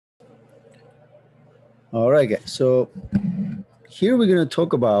All right, guys. So here we're going to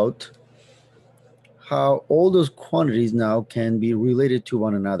talk about how all those quantities now can be related to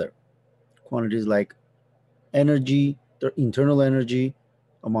one another. Quantities like energy, the internal energy,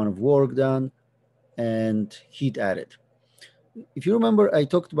 amount of work done, and heat added. If you remember, I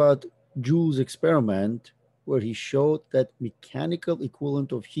talked about Joule's experiment where he showed that mechanical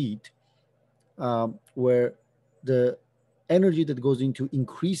equivalent of heat, where the energy that goes into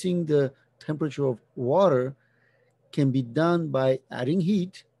increasing the temperature of water can be done by adding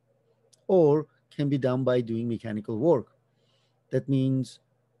heat or can be done by doing mechanical work. That means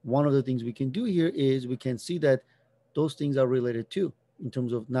one of the things we can do here is we can see that those things are related too, in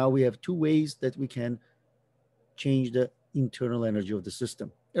terms of now we have two ways that we can change the internal energy of the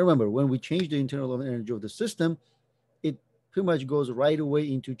system. And remember, when we change the internal energy of the system, it pretty much goes right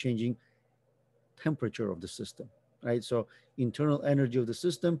away into changing temperature of the system, right? So internal energy of the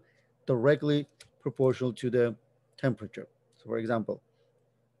system directly proportional to the temperature. So for example,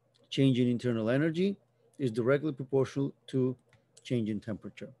 change in internal energy is directly proportional to change in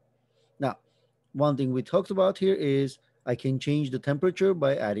temperature. Now, one thing we talked about here is I can change the temperature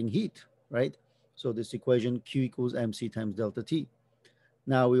by adding heat, right? So this equation Q equals mc times delta T.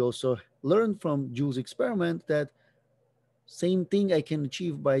 Now we also learned from Joule's experiment that same thing I can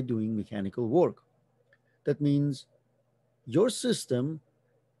achieve by doing mechanical work. That means your system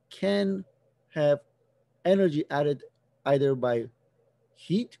can have energy added either by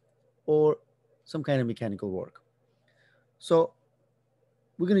heat or some kind of mechanical work. So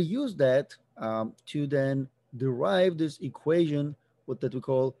we're going to use that to then derive this equation, what that we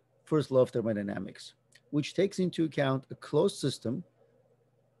call first law of thermodynamics, which takes into account a closed system.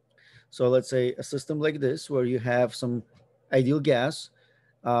 So let's say a system like this, where you have some ideal gas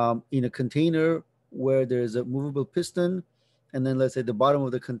in a container where there's a movable piston, and then let's say the bottom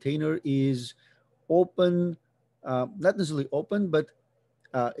of the container is open, not necessarily open, but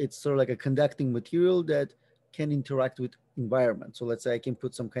it's sort of like a conducting material that can interact with environment. So let's say I can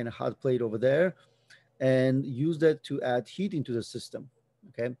put some kind of hot plate over there and use that to add heat into the system.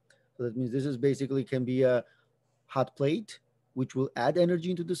 Okay, so that means this is basically can be a hot plate which will add energy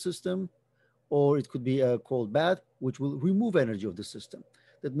into the system, or it could be a cold bath which will remove energy of the system.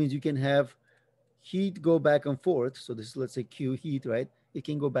 That means you can have heat go back and forth. So this is, let's say, Q heat, right? It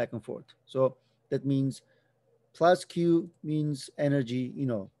can go back and forth. So that means plus Q means energy,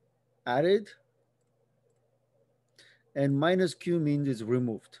 added, and minus Q means it's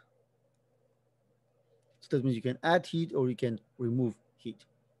removed. So that means you can add heat or you can remove heat,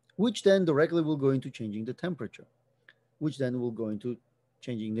 which then directly will go into changing the temperature, which then will go into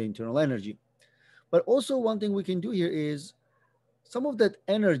changing the internal energy. But also one thing we can do here is some of that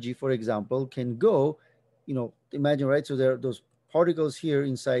energy, for example, can go, imagine, right? So there are those particles here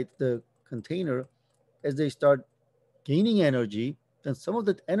inside the container. As they start gaining energy, then some of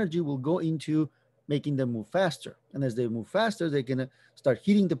that energy will go into making them move faster. And as they move faster, they're going to start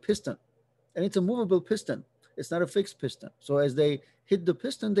heating the piston. And it's a movable piston. It's not a fixed piston. So as they hit the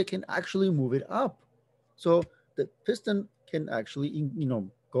piston, they can actually move it up. So the piston can actually,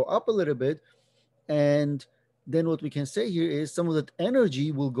 go up a little bit. And then what we can say here is some of that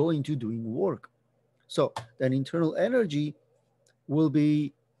energy will go into doing work. So then internal energy will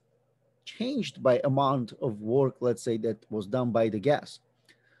be changed by amount of work, let's say, that was done by the gas.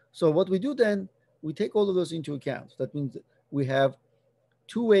 So what we do then, we take all of those into account. That means we have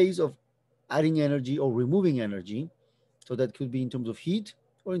two ways of adding energy or removing energy. So that could be in terms of heat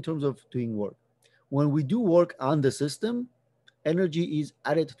or in terms of doing work. When we do work on the system, energy is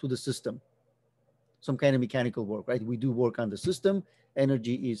added to the system. Some kind of mechanical work, right? We do work on the system,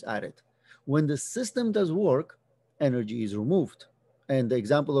 energy is added. When the system does work, energy is removed. And the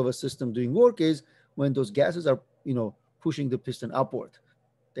example of a system doing work is when those gases are, pushing the piston upward.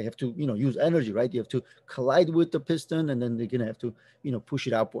 They have to, use energy, right? You have to collide with the piston, and then they're gonna have to, push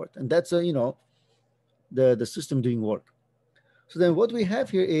it upward. And that's the system doing work. So then what we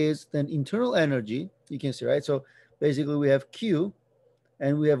have here is then internal energy. You can see, right? So basically we have Q,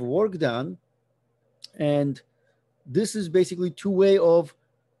 and we have work done, and this is basically two way of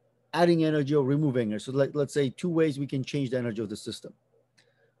adding energy or removing energy. So let's say two ways we can change the energy of the system.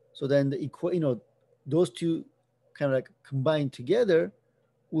 So then those two kind of like combined together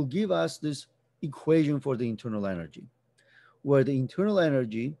will give us this equation for the internal energy, where the internal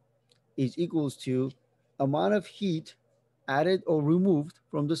energy is equals to amount of heat added or removed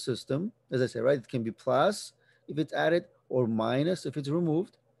from the system. As I said, right, it can be plus if it's added or minus if it's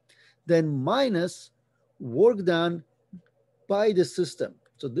removed, then minus work done by the system.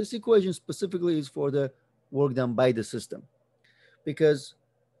 So this equation specifically is for the work done by the system, because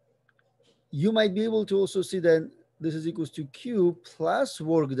you might be able to also see that this is equals to Q plus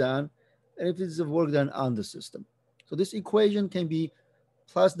work done, and if it's a work done on the system. So this equation can be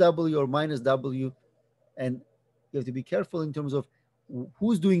plus W or minus W, and you have to be careful in terms of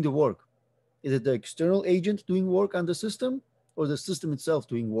who's doing the work. Is it the external agent doing work on the system, or the system itself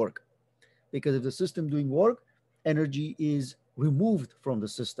doing work? Because if the system doing work, energy is removed from the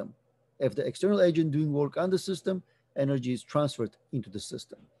system. If the external agent doing work on the system, energy is transferred into the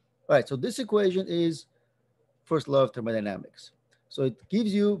system. All right, so this equation is first law of thermodynamics. So it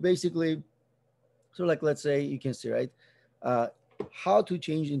gives you basically, so like let's say you can see, right, how to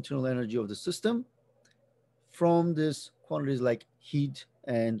change internal energy of the system from this quantities like heat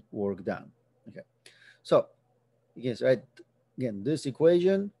and work done. Okay, so you can see, right, again, this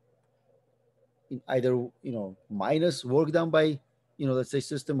equation, either minus work done by let's say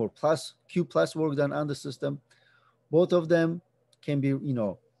system, or plus Q plus work done on the system, both of them can be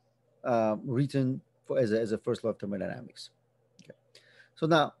written for as a first law of thermodynamics. Okay. So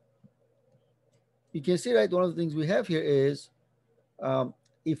now you can see, right, one of the things we have here is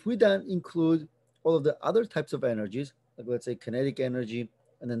if we then include all of the other types of energies, like let's say kinetic energy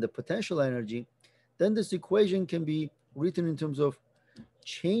and then the potential energy, then this equation can be written in terms of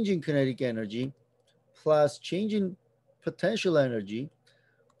changing kinetic energy plus changing potential energy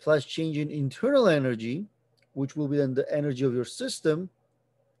plus changing internal energy, which will be then the energy of your system.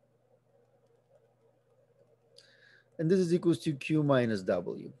 And this is equals to Q minus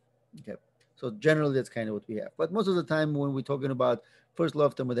W. Okay. So generally that's kind of what we have. But most of the time when we're talking about first law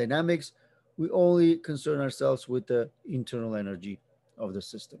of thermodynamics, we only concern ourselves with the internal energy of the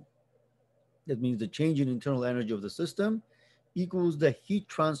system. That means the change in internal energy of the system equals the heat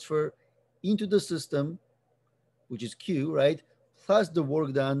transfer into the system, which is Q, right? Plus the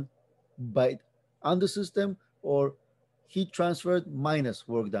work done by on the system, or heat transferred minus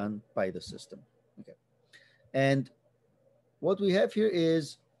work done by the system. Okay. And what we have here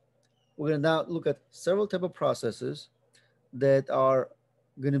is we're going to now look at several type of processes that are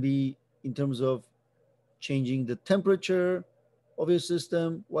going to be in terms of changing the temperature of your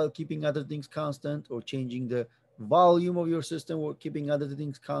system while keeping other things constant, or changing the volume of your system or keeping other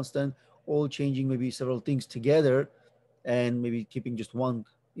things constant, or changing maybe several things together and maybe keeping just one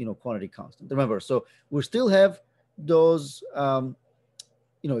quantity constant. Remember, so we still have those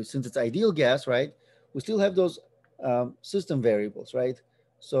since it's ideal gas, right, we still have those system variables, right?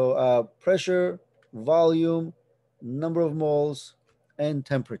 So pressure, volume, number of moles, and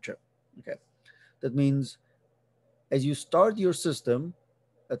temperature. Okay, that means as you start your system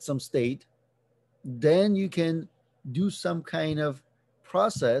at some state, then you can do some kind of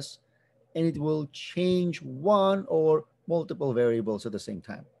process and it will change one or multiple variables at the same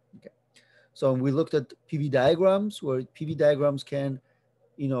time. Okay, so we looked at PV diagrams, where PV diagrams can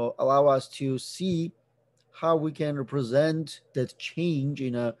allow us to see how we can represent that change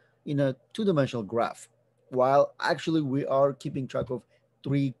in a two-dimensional graph, while actually we are keeping track of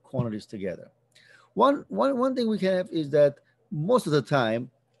three quantities together. One thing we can have is that most of the time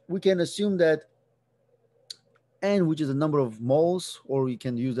we can assume that N, which is the number of moles, or we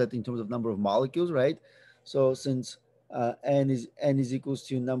can use that in terms of number of molecules, right? So since N is equals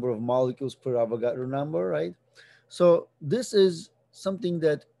to number of molecules per Avogadro number, right? So this is something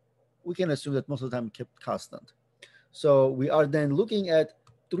that we can assume that most of the time kept constant. So we are then looking at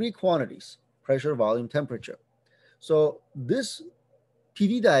three quantities: pressure, volume, temperature. So this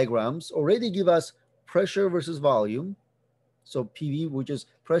PV diagrams already give us pressure versus volume. So PV, which is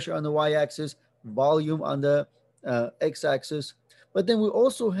pressure on the y-axis, volume on the x-axis. But then we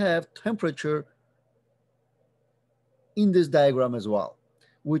also have temperature in this diagram as well,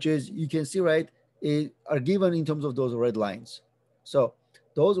 which is, you can see, right, are given in terms of those red lines. So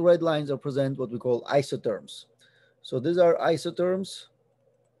those red lines represent what we call isotherms. So these are isotherms,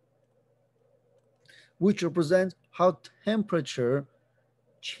 which represent how temperature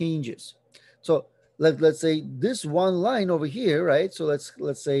changes. So let's say this one line over here, right? So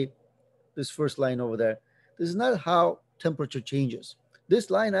let's say this first line over there. This is not how temperature changes. This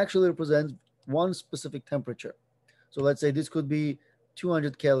line actually represents one specific temperature. So let's say this could be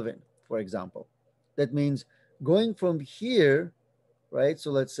 200 Kelvin, for example. That means going from here, right?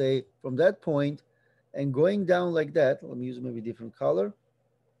 So let's say from that point and going down like that, let me use maybe a different color.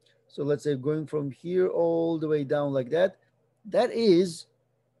 So let's say going from here all the way down like that, that is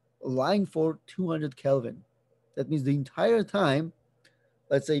a line for 200 Kelvin. That means the entire time,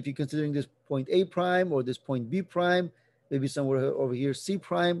 let's say if you're considering this point A prime or this point B prime, maybe somewhere over here C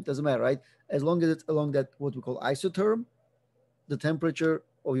prime, doesn't matter, right? As long as it's along that what we call isotherm, the temperature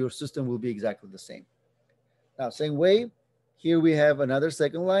of your system will be exactly the same. Now, same way, here we have another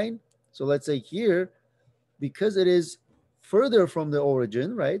second line. So let's say here, because it is further from the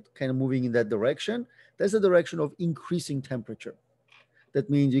origin, right, kind of moving in that direction, that's the direction of increasing temperature. That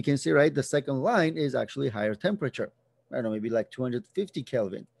means you can see, right, the second line is actually higher temperature. I don't know, maybe like 250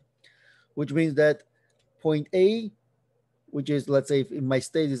 Kelvin, which means that point A, which is, let's say, if my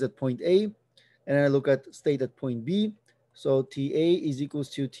state is at point A, and I look at state at point B, so TA is equals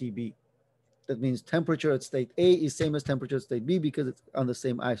to TB. That means temperature at state A is same as temperature at state B because it's on the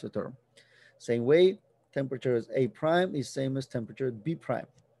same isotherm. Same way, temperature at A prime is same as temperature at B prime.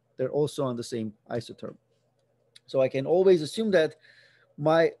 They're also on the same isotherm. So I can always assume that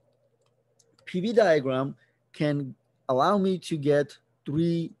my PV diagram can allow me to get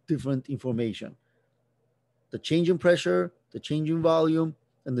three different information: the change in pressure, the change in volume,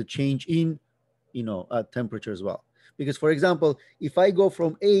 and the change in, temperature as well. Because, for example, if I go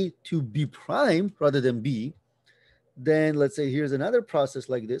from A to B prime rather than B, then let's say here's another process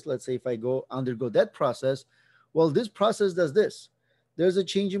like this. Let's say if I undergo that process, well, this process does this. There's a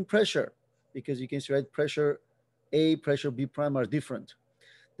change in pressure because you can see, right, pressure A, pressure B prime are different.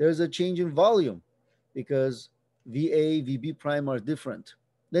 There's a change in volume because VA, VB prime are different.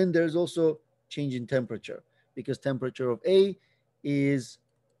 Then there's also change in temperature because temperature of A is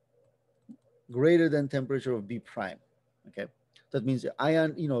greater than temperature of B prime. Okay, that means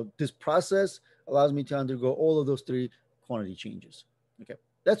ion, this process allows me to undergo all of those three quantity changes. Okay,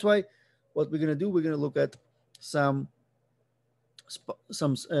 that's why what we're going to do, we're going to look at some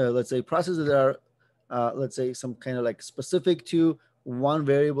let's say processes that are let's say some kind of like specific to one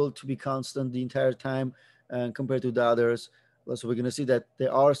variable to be constant the entire time compared to the others. So we're going to see that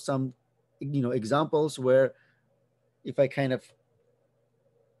there are some examples where if I kind of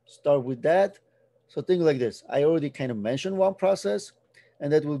start with that, so think like this. I already kind of mentioned one process,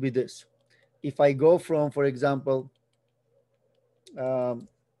 and that will be this. If I go from, for example,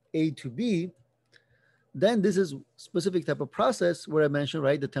 A to B, then this is specific type of process where I mentioned,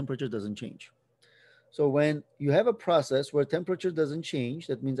 right, the temperature doesn't change. So when you have a process where temperature doesn't change,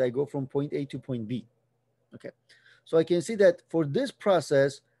 that means I go from point A to point B. Okay. So I can see that for this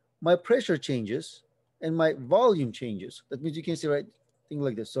process, my pressure changes and my volume changes. That means you can see, right, thing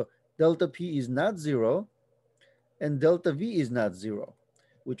like this. So delta P is not zero and delta V is not zero,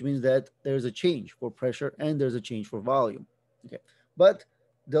 which means that there's a change for pressure and there's a change for volume. Okay. But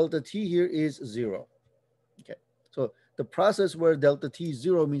delta T here is zero. Okay. So the process where delta T is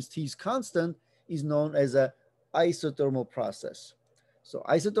zero means T is constant is known as a isothermal process. So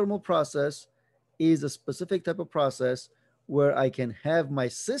isothermal process is a specific type of process where I can have my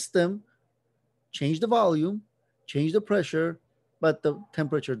system change the volume, change the pressure, but the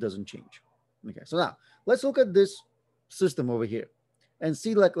temperature doesn't change. Okay, so now let's look at this system over here and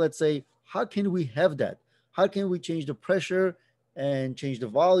see, like, let's say, how can we have that? How can we change the pressure and change the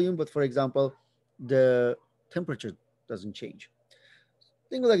volume, but for example, the temperature doesn't change?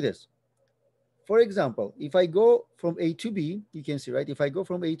 Think like this. For example, if I go from A to B, you can see, right? If I go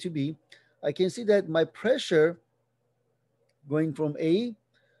from A to B, I can see that my pressure going from A,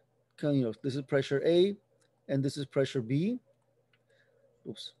 this is pressure A, and this is pressure B.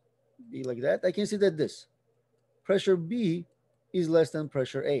 Oops, B like that. I can see that this pressure B is less than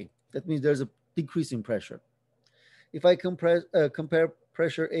pressure A. That means there's a decrease in pressure. If I compare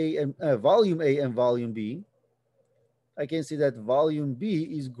pressure A and volume A and volume B, I can see that volume B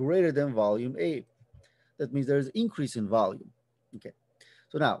is greater than volume A. That means there's increase in volume. Okay.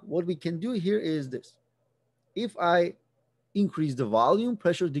 So now what we can do here is this. If I increase the volume,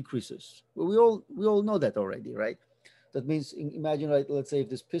 pressure decreases. Well, we all know that already, right? That means, imagine, right, let's say if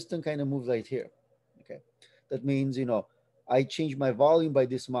this piston kind of moves right here. Okay. That means, I change my volume by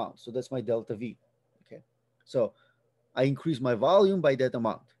this amount. So that's my delta V. Okay. So I increase my volume by that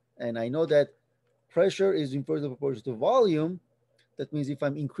amount. And I know that pressure is inversely proportional to volume. That means if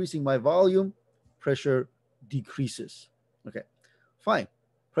I'm increasing my volume, pressure decreases. Okay, fine.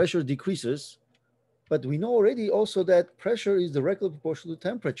 Pressure decreases, but we know already also that pressure is directly proportional to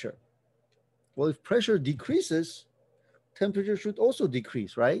temperature. Well, if pressure decreases, temperature should also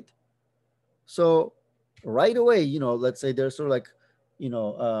decrease, right? So right away, let's say there's sort of like,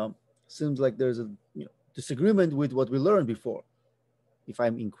 seems like there's a disagreement with what we learned before. If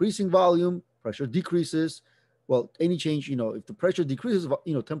I'm increasing volume, pressure decreases. Well, any change, if the pressure decreases,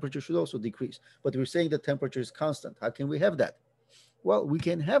 temperature should also decrease. But we're saying that temperature is constant. How can we have that? Well, we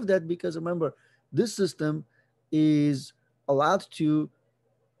can have that because, remember, this system is allowed to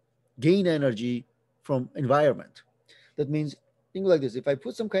gain energy from environment. That means, think like this. If I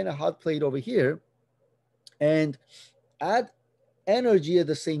put some kind of hot plate over here and add energy at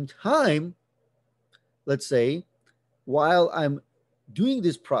the same time, let's say, while I'm doing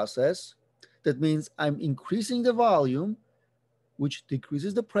this process, that means I'm increasing the volume, which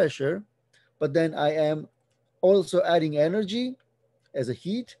decreases the pressure, but then I am also adding energy as a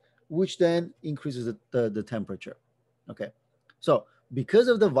heat, which then increases the temperature. Okay, so because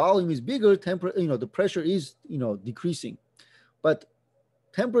of the volume is bigger, the pressure is decreasing, but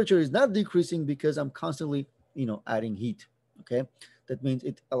temperature is not decreasing because I'm constantly adding heat. Okay, that means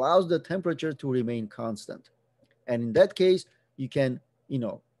it allows the temperature to remain constant, and in that case, you can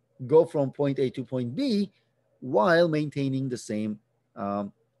go from point A to point B while maintaining the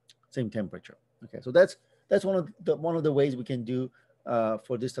um, same temperature. Okay, so that's one of the ways we can do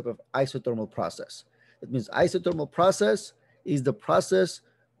for this type of isothermal process. That means isothermal process is the process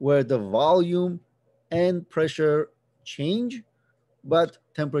where the volume and pressure change, but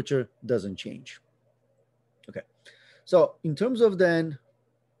temperature doesn't change. Okay, so in terms of then,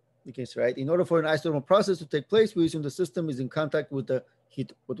 okay, right, in order for an isothermal process to take place, we assume the system is in contact with the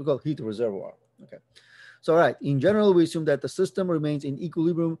heat, what we call heat reservoir. Okay, so all right, in general, we assume that the system remains in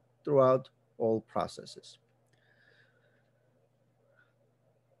equilibrium throughout all processes.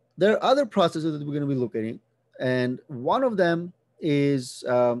 There are other processes that we're going to be looking at, and one of them is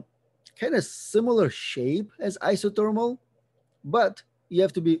kind of similar shape as isothermal, but you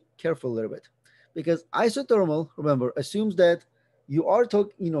have to be careful a little bit because isothermal, remember, assumes that you are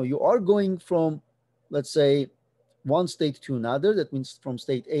going from, let's say, one state to another. That means from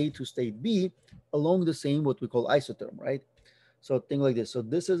state A to state B along the same what we call isotherm, right? So think like this. So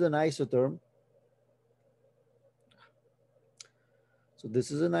this is an isotherm. So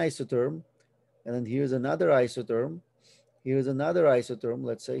this is an isotherm, and then here's another isotherm. Here's another isotherm.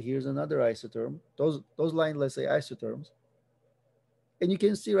 Let's say here's another isotherm. Those lines, let's say isotherms. And you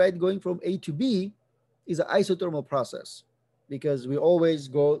can see, right, going from A to B is an isothermal process because we always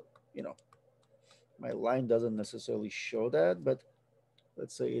go, my line doesn't necessarily show that, but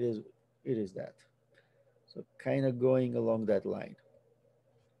let's say it is that. So kind of going along that line.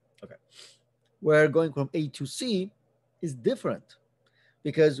 Okay. Where going from A to C is different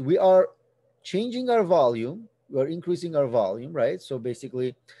because we are changing our volume, we're increasing our volume, right? So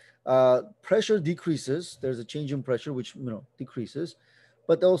basically, pressure decreases. There's a change in pressure, which decreases,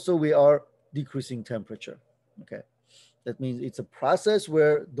 but also we are decreasing temperature. Okay, that means it's a process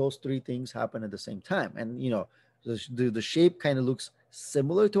where those three things happen at the same time, and the shape kind of looks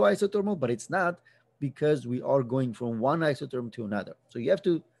similar to isothermal, but it's not because we are going from one isotherm to another. So you have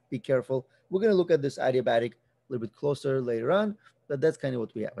to be careful. We're going to look at this adiabatic a little bit closer later on, but that's kind of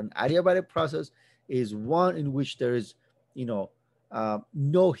what we have. An adiabatic process is one in which there is,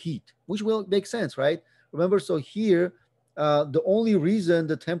 no heat, which will make sense, right? Remember, so here, the only reason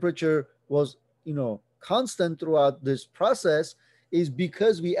the temperature was, constant throughout this process is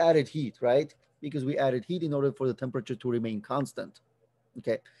because we added heat, right? Because we added heat in order for the temperature to remain constant.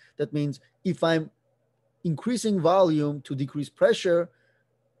 Okay, that means if I'm increasing volume to decrease pressure,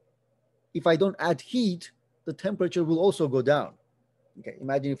 if I don't add heat, the temperature will also go down. Okay,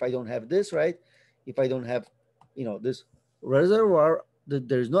 imagine if I don't have this, right? If I don't have, this reservoir,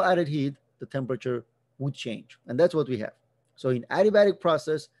 there's no added heat, the temperature would change. And that's what we have. So in adiabatic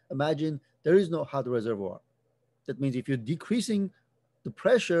process, imagine there is no hot reservoir. That means if you're decreasing the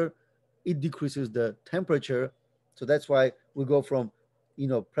pressure, it decreases the temperature. So that's why we go from,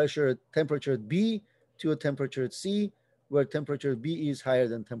 temperature at B to a temperature at C, where temperature at B is higher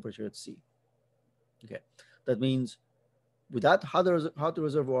than temperature at C. Okay, that means without hot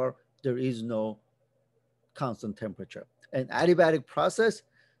reservoir, there is no constant temperature. An adiabatic process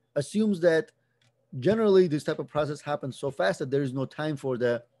assumes that generally this type of process happens so fast that there is no time for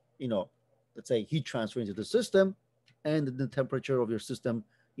the, let's say, heat transfer into the system, and the temperature of your system,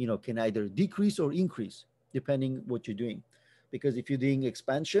 can either decrease or increase depending what you're doing. Because if you're doing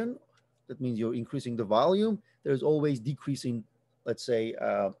expansion, that means you're increasing the volume. There's always decreasing, let's say,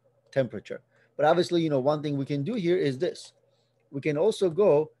 temperature. But obviously, one thing we can do here is this. We can also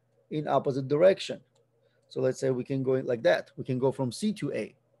go in opposite direction. So let's say we can go like that. We can go from C to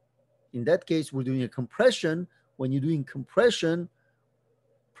A. In that case, we're doing a compression. When you're doing compression,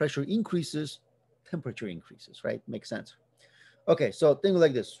 pressure increases, temperature increases, right? Makes sense. Okay, so think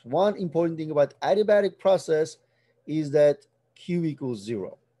like this. One important thing about adiabatic process is that Q equals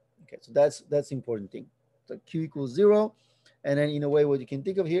 0. Okay, so that's important thing. So Q equals 0. And then in a way, what you can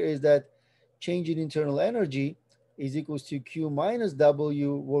think of here is that change in internal energy is equals to Q minus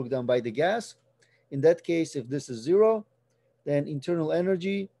W work done by the gas. In that case, if this is 0, then internal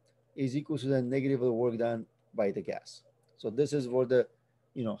energy is equal to the negative of the work done by the gas. So this is for the,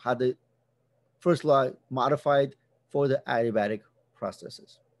 how the first law modified for the adiabatic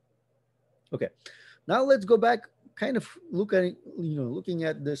processes. Okay, now let's go back kind of looking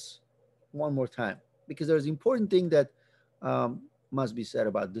at this one more time, because there's important thing that must be said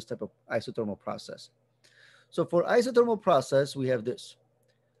about this type of isothermal process. So for isothermal process, we have this.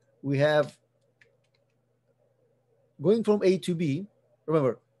 We have going from A to B.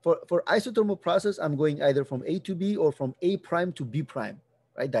 Remember, for isothermal process, I'm going either from A to B or from A prime to B prime,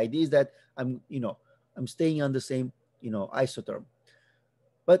 right? The idea is that I'm staying on the same, isotherm.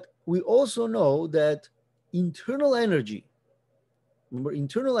 But we also know that internal energy, remember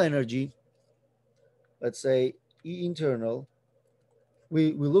internal energy, let's say E internal,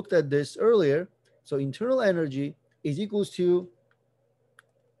 we looked at this earlier. So internal energy is equals to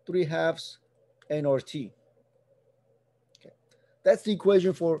 3/2 nRT. Okay. That's the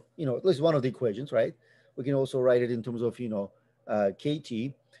equation for, at least one of the equations, right? We can also write it in terms of,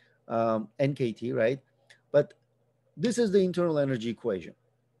 KT, NKT, right? But this is the internal energy equation.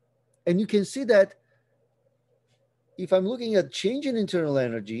 And you can see that if I'm looking at change in internal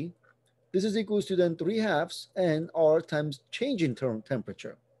energy, this is equals to then 3/2 nR times change in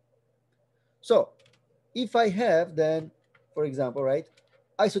temperature. So if I have then, for example, right,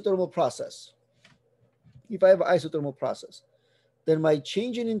 isothermal process, if I have an isothermal process, then my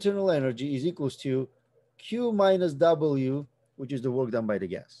change in internal energy is equals to Q minus W, which is the work done by the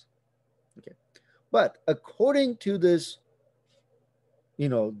gas. Okay. But according to this,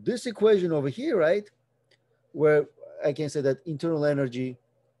 this equation over here, right, where I can say that internal energy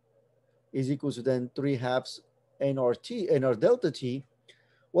is equal to then 3/2 nR delta T.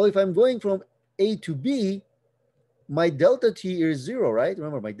 Well, if I'm going from A to B, my delta T is 0, right?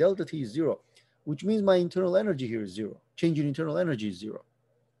 Remember, my delta T is 0, which means my internal energy here is 0. Change in internal energy is 0.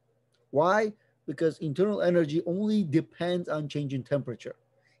 Why? Because internal energy only depends on change in temperature.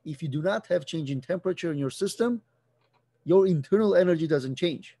 If you do not have change in temperature in your system, your internal energy doesn't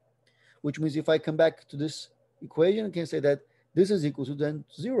change, which means if I come back to this equation, I can say that this is equal to then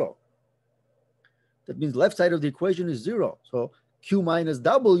 0. That means left side of the equation is 0. So Q minus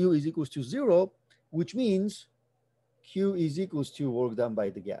W is equals to 0, which means Q is equals to work done by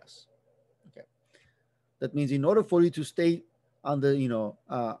the gas. Okay. That means in order for you to stay on the,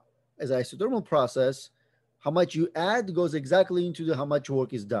 as an isothermal process, how much you add goes exactly into how much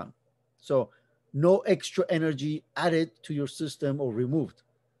work is done. So no extra energy added to your system or removed.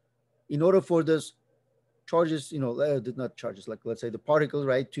 In order for this charges, not charges, like let's say the particles,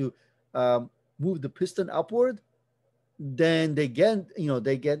 right, to move the piston upward, then they gain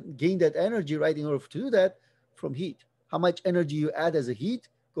that energy, right, in order to do that from heat. How much energy you add as a heat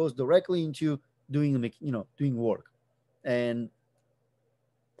goes directly into doing work. And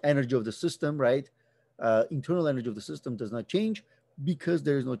energy of the system, right, internal energy of the system does not change because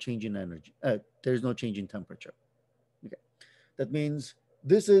there is no change in energy. There is no change in temperature. Okay, that means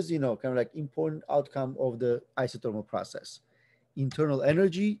this is kind of like important outcome of the isothermal process. Internal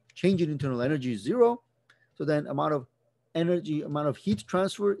energy, change in internal energy is 0. So then amount of energy, amount of heat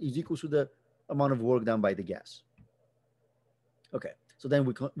transfer is equal to the amount of work done by the gas. Okay, so then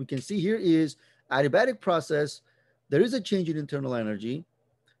we can see here is adiabatic process. There is a change in internal energy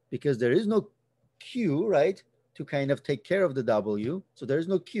because there is no Q, right, to kind of take care of the W. So there is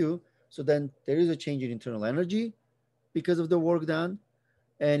no Q. So then there is a change in internal energy because of the work done.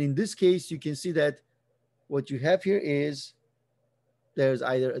 And in this case, you can see that what you have here is there's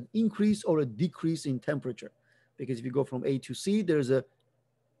either an increase or a decrease in temperature. Because if you go from A to C, there's a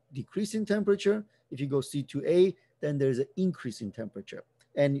decrease in temperature. If you go C to A, then there's an increase in temperature.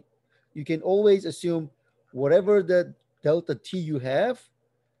 And you can always assume whatever the delta T you have,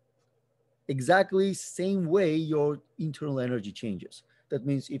 exactly same way your internal energy changes. That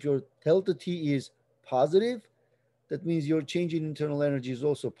means if your delta T is positive, that means your change in internal energy is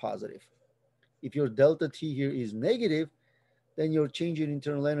also positive. If your delta T here is negative, then your change in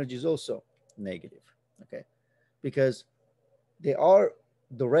internal energy is also negative, okay? Because they are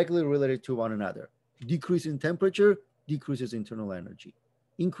directly related to one another. Decrease in temperature decreases internal energy.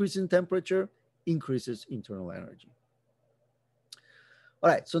 Increase in temperature increases internal energy. All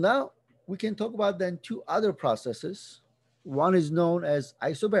right, so now we can talk about then two other processes. One is known as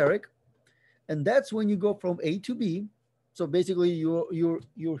isobaric, and that's when you go from A to B. So basically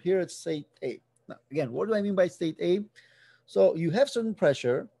you're here at state A. Now, again, what do I mean by state A? So you have certain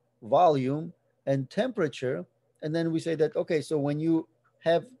pressure, volume, and temperature, and then we say that, okay, so when you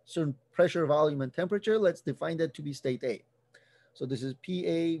have certain pressure, volume, and temperature, let's define that to be state A. So this is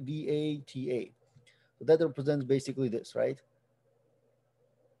PA, VA, TA. So that represents basically this, right?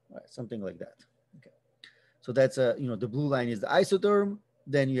 All right, something like that. Okay. So that's the blue line is the isotherm.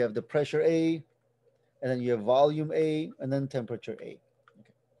 Then you have the pressure A, and then you have volume A, and then temperature A.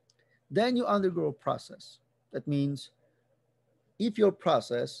 Okay. Then you undergo a process. That means if your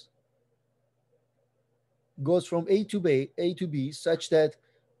process goes from A to B such that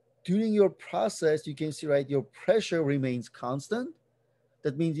during your process, you can see, right, your pressure remains constant.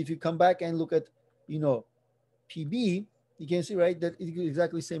 That means if you come back and look at, PB, you can see, right, that it's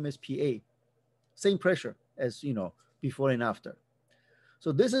exactly same as PA, same pressure as, before and after.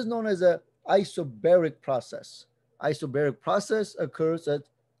 So this is known as a isobaric process. Isobaric process occurs at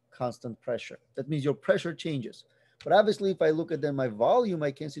constant pressure. That means your pressure changes. But obviously, if I look at then my volume,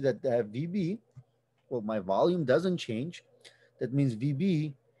 I can see that I have VB. Well, my volume doesn't change. That means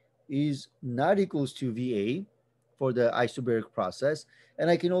VB is not equals to VA for the isobaric process. And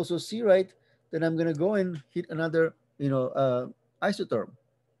I can also see, right, that I'm going to go and hit another, isotherm.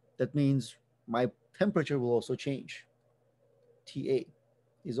 That means my temperature will also change. TA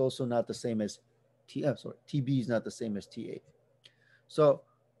is also not the same as TB is not the same as TA. So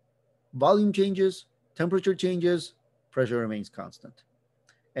volume changes, temperature changes, pressure remains constant.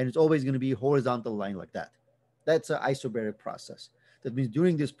 And it's always going to be a horizontal line like that. That's an isobaric process. That means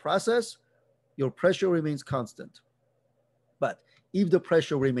during this process, your pressure remains constant. But if the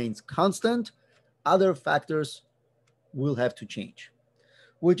pressure remains constant, other factors will have to change,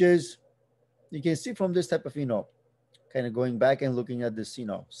 which is, you can see from this type of, kind of going back and looking at this,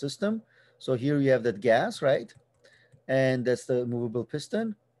 system. So here you have that gas, right? And that's the movable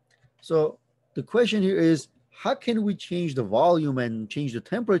piston. So the question here is, how can we change the volume and change the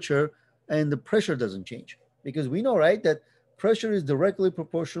temperature and the pressure doesn't change? Because we know, right, that pressure is directly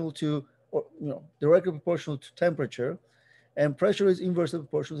proportional to, or directly proportional to temperature, and pressure is inversely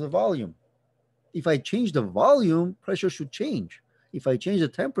proportional to volume. If I change the volume, pressure should change. If I change the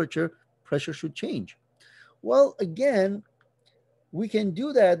temperature, pressure should change. Well, again, we can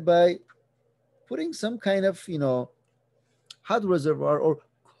do that by putting some kind of, hot reservoir or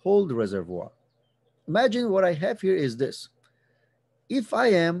cold reservoir. Imagine what I have here is this. If I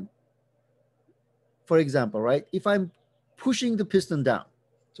am, for example, right, if I'm pushing the piston down,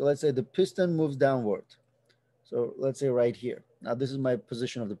 so let's say the piston moves downward. So let's say right here. Now this is my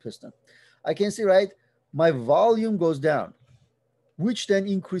position of the piston. I can see, right, my volume goes down, which then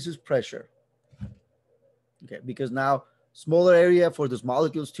increases pressure. Okay, because now smaller area for those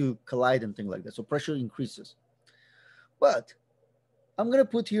molecules to collide and things like that. So pressure increases. But I'm going to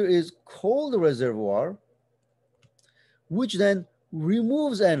put here is cold reservoir, which then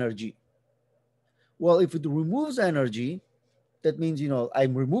removes energy. Well, if it removes energy, that means,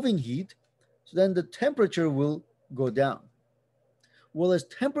 I'm removing heat. So then the temperature will go down. Well, as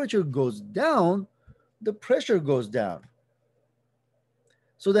temperature goes down, the pressure goes down.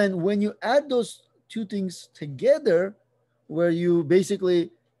 So then when you add those two things together, where you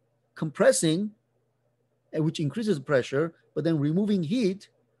basically compressing, which increases pressure, but then removing heat,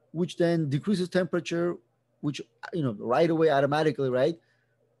 which then decreases temperature, which, right away automatically, right,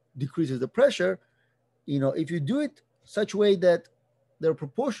 decreases the pressure. If you do it such a way that they're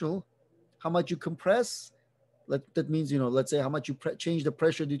proportional, how much you compress, that means, let's say how much you change the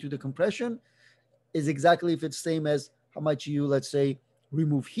pressure due to the compression is exactly if it's same as how much you, let's say,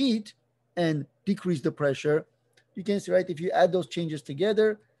 remove heat and decrease the pressure. You can see, right, if you add those changes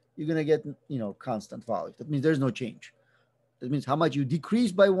together, you're going to get, constant volume. That means there's no change. That means how much you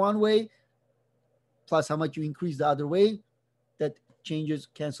decrease by one way plus how much you increase the other way, that changes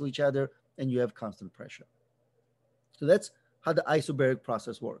cancel each other and you have constant pressure. So that's how the isobaric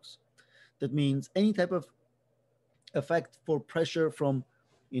process works. That means any type of effect for pressure from,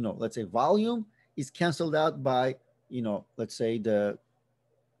 let's say volume is canceled out by, let's say the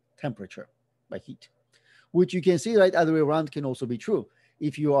temperature, by heat, which you can see, right, other way around can also be true.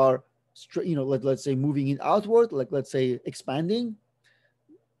 If you are, let's say moving it outward, like let's say expanding,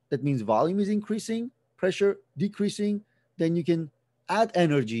 that means volume is increasing, pressure decreasing, then you can add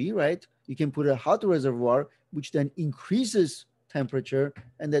energy, right? You can put a hot reservoir, which then increases temperature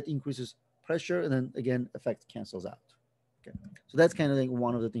and that increases pressure, and then again, effect cancels out. Okay, so that's kind of like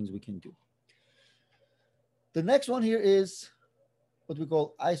one of the things we can do. The next one here is what we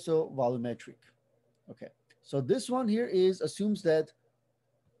call isovolumetric. Okay, so this one here is assumes that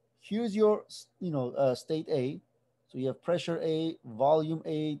here's your, state A. So you have pressure A, volume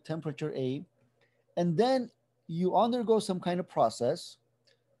A, temperature A, and then you undergo some kind of process.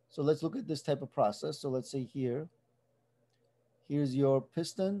 So let's look at this type of process. So let's say here's your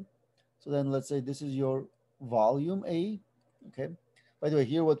piston. So then let's say this is your volume A. Okay. By the way,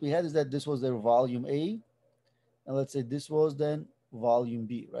 here what we had is that this was their volume A. And let's say this was then volume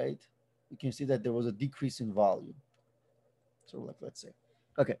B, right? You can see that there was a decrease in volume. So let's say,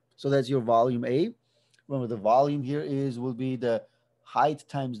 okay, so that's your volume A. Remember the volume here will be the height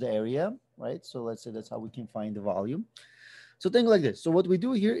times the area. right? So let's say that's how we can find the volume. So think like this. So what we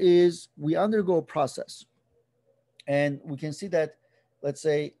do here is we undergo a process, and we can see that, let's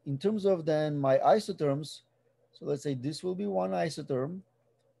say, in terms of then my isotherms, so let's say this will be one isotherm,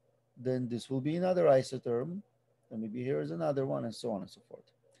 then this will be another isotherm, and maybe here is another one, and so on and so forth.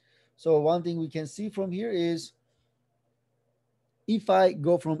 So one thing we can see from here is if I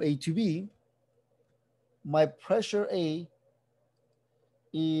go from A to B, my pressure A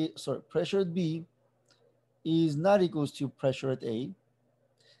is, sorry, pressure at B is not equals to pressure at A.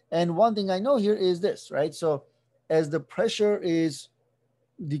 And one thing I know here is this, right? So as the pressure is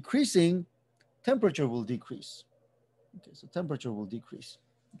decreasing, temperature will decrease. Okay, so temperature will decrease.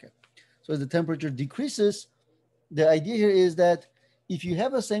 Okay, so as the temperature decreases, the idea here is that if you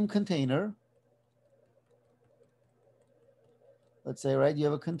have a same container, let's say, right, you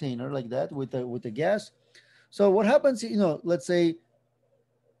have a container like that with a gas. So what happens, you know, let's say,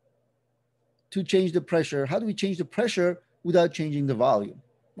 to change the pressure, how do we change the pressure without changing the volume?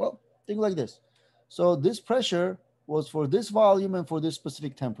 Well, think like this. So this pressure was for this volume and for this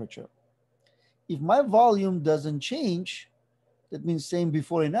specific temperature. If my volume doesn't change, that means same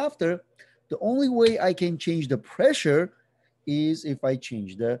before and after, the only way I can change the pressure is if I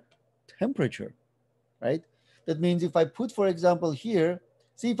change the temperature, right? That means if I put, for example, here,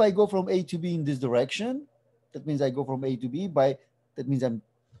 see if I go from A to B in this direction, that means I go from A to B that means I'm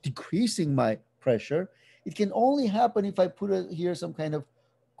decreasing my pressure. It can only happen if I put here some kind of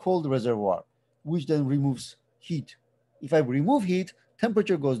cold reservoir, which then removes heat. If I remove heat,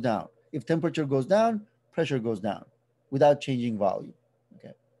 temperature goes down. If temperature goes down, pressure goes down without changing volume.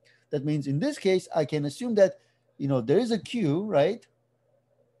 Okay, that means in this case, I can assume that, you know, there is a Q, right?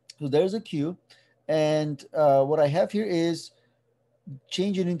 So there's a Q, and what I have here is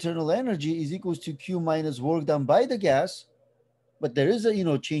change in internal energy is equals to Q minus work done by the gas, but there is a, you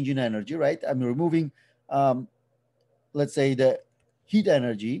know, change in energy, right? I'm removing, let's say, the heat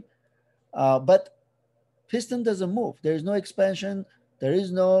energy, but piston doesn't move. There is no expansion. There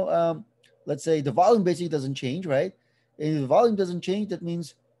is no, let's say, the volume basically doesn't change, right? And if the volume doesn't change, that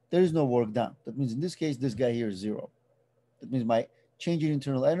means there is no work done. That means in this case, this guy here is zero. That means my change in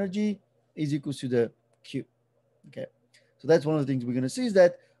internal energy is equal to the Q. Okay, so that's one of the things we're going to see is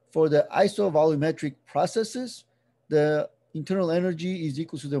that for the isovolumetric processes, the internal energy is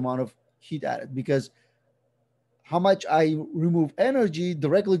equal to the amount of heat added, because how much I remove energy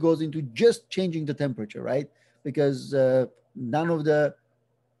directly goes into just changing the temperature, right? Because none of the,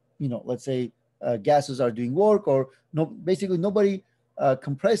 you know, let's say gases are doing work, or no, basically nobody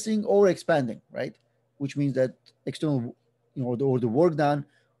compressing or expanding, right? Which means that external, you know, or the work done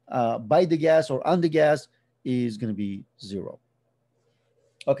by the gas or on the gas is going to be zero.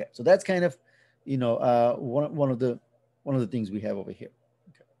 Okay, so that's kind of, you know, one of the things we have over here.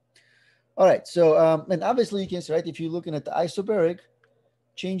 Okay. All right, so and obviously you can see, right, if you're looking at the isobaric,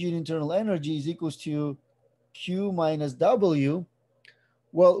 change in internal energy is equals to Q minus W.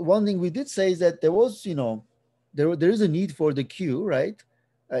 Well, one thing we did say is that there was, you know, there is a need for the Q, right,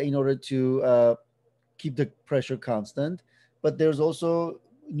 in order to keep the pressure constant, but there's also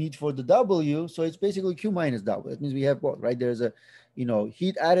need for the W, so it's basically Q minus W. That means we have both, right? There's a, you know,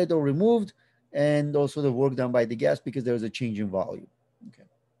 heat added or removed, and also the work done by the gas because there's a change in volume. Okay,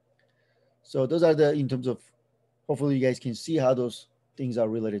 so those are the, in terms of, hopefully you guys can see how those things are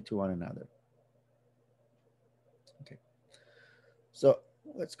related to one another. Okay, so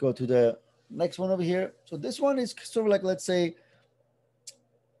let's go to the next one over here. So this one is sort of like, let's say,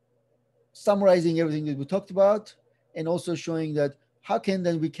 summarizing everything that we talked about, and also showing that how can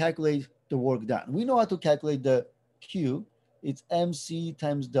then we calculate the work done. We know how to calculate the Q. It's mc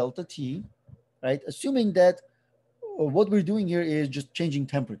times delta T, right? Assuming that what we're doing here is just changing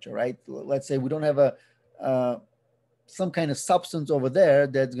temperature, right? Let's say we don't have a some kind of substance over there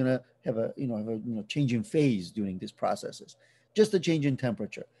that's gonna have a, you know, change in phase during these processes, just a change in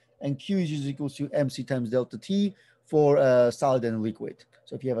temperature. And Q is equals to mc times delta T for a solid and liquid.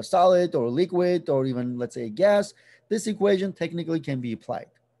 So if you have a solid or a liquid or even, let's say, a gas, this equation technically can be applied.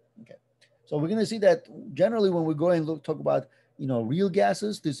 Okay, so we're going to see that generally when we go and talk about, you know, real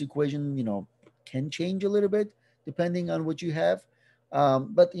gases, this equation, you know, can change a little bit depending on what you have.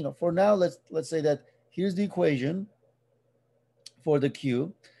 But, you know, for now, let's say that here's the equation for the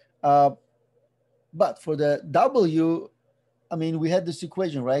Q. But for the W, I mean, we had this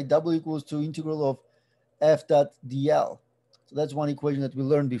equation, right? W equals to integral of F dot dl. So that's one equation that we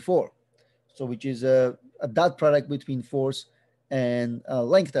learned before. So which is a dot product between force and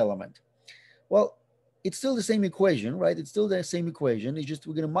length element. Well, it's still the same equation, right? It's still the same equation. It's just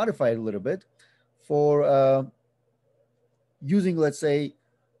we're going to modify it a little bit for using, let's say,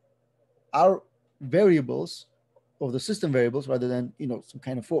 are variables of the system variables rather than, some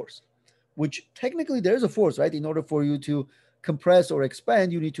kind of force, which technically there's a force, right? In order for you to compress or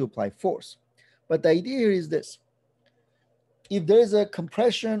expand, you need to apply force. But the idea here is this: if there is a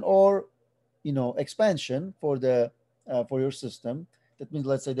compression or, expansion for the for your system, that means,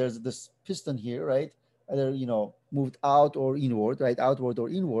 let's say there's this piston here, right? Either, moved out or inward, right? Outward or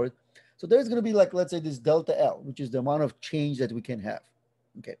inward. So there's going to be, like, let's say this delta L, which is the amount of change that we can have.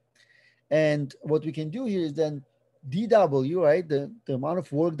 Okay. And what we can do here is then dW, right? The amount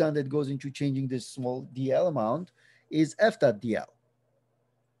of work done that goes into changing this small dl amount is F dot dl.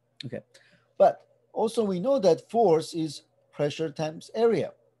 Okay. But also we know that force is pressure times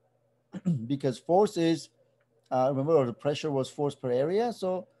area because force is, remember, the pressure was force per area.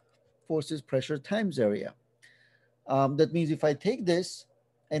 So force is pressure times area. That means if I take this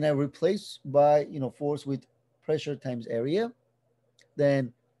and I replace by, force with pressure times area,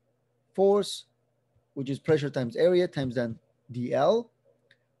 then force, which is pressure times area times then dl.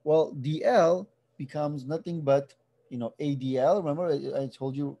 Well, dl becomes nothing but, ADL. Remember, I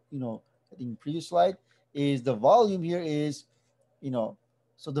told you, I think previous slide is the volume here is, you know,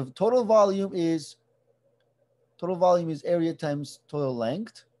 so the total volume is area times total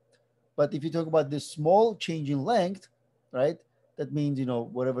length. But if you talk about this small change in length, right, that means,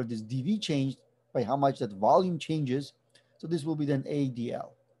 whatever this dV changed by how much that volume changes. So this will be then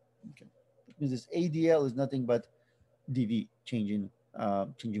ADL. Okay. That means this ADL is nothing but dV changing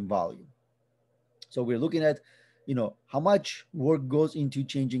volume. So we're looking at, how much work goes into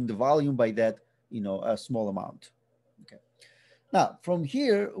changing the volume by that, a small amount. Okay. Now from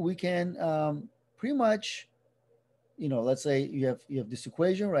here we can pretty much, let's say you have this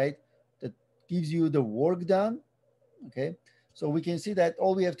equation, right, that gives you the work done. Okay. So we can see that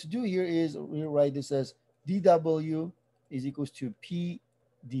all we have to do here is we write this as dW is equals to P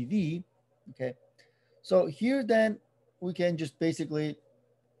dV. Okay. So here then we can just basically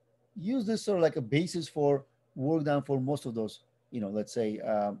use this sort of like a basis for work done for most of those, let's say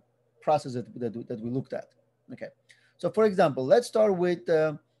processes that we looked at. Okay. So for example, let's start with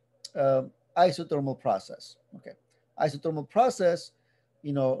uh, isothermal process. Okay. Isothermal process,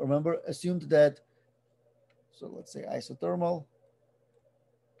 remember, assumed that, so let's say isothermal,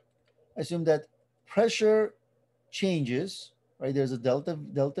 assume that pressure changes, right? There's a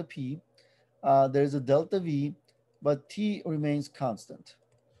delta P, there's a delta V, but T remains constant.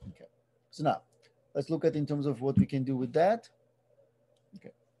 Okay. So now let's look at in terms of what we can do with that.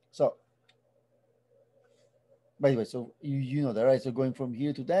 Okay. So by the way, so you know that, right? So going from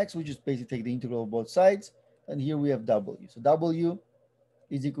here to the X, we just basically take the integral of both sides. And here we have W. So W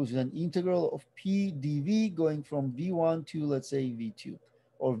is equal to an integral of P dV going from V1 to, let's say, V2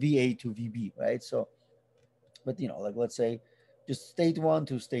 or VA to VB, right? So, but like, let's say just state one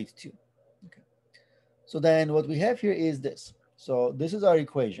to state two. Okay. So then what we have here is this. So this is our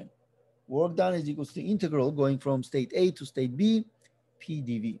equation. Work done is equal to the integral going from state A to state B, P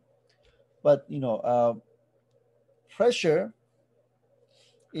dV. But, pressure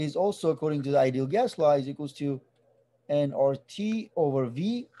is also, according to the ideal gas law, is equals to nRT over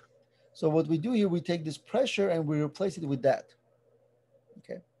V. So what we do here, we take this pressure and we replace it with that.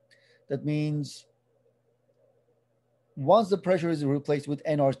 Okay. That means once the pressure is replaced with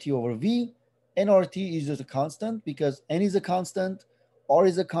nRT over V, nRT is just a constant because N is a constant, R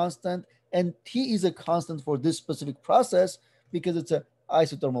is a constant, and T is a constant for this specific process because it's an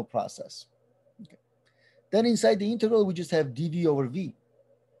isothermal process. Okay. Then inside the integral, we just have dV over V.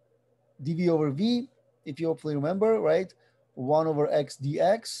 dV over V, if you hopefully remember, right? 1 over x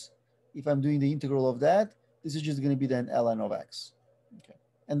dx. If I'm doing the integral of that, this is just going to be then ln of x. Okay.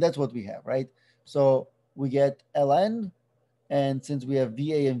 And that's what we have, right? So we get ln, and since we have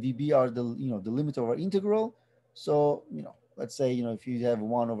VA and VB are the, the limit of our integral. So, let's say, if you have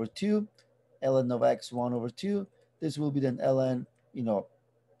 1 over 2, ln of x 1 over 2, this will be then ln,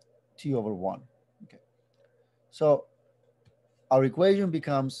 t over 1. Okay. So our equation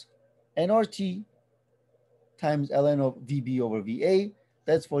becomes nRT times ln of VB over VA.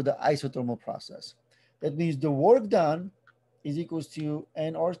 That's for the isothermal process. That means the work done is equals to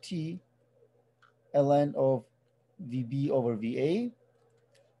nRT ln of VB over VA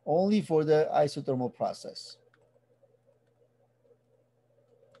only for the isothermal process.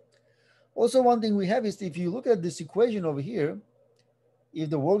 Also, one thing we have is if you look at this equation over here, if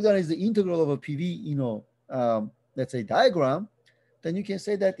the work done is the integral of a PV, let's say diagram, then you can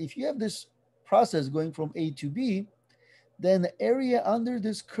say that if you have this process going from A to B, then the area under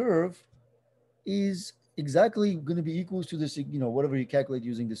this curve is exactly going to be equal to this, whatever you calculate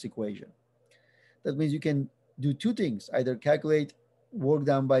using this equation. That means you can do two things: either calculate work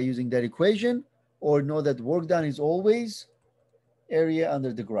done by using that equation, or know that work done is always area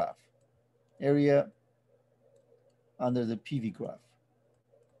under the graph, area under the PV graph.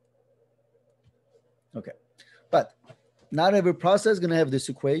 Okay, but not every process is going to have this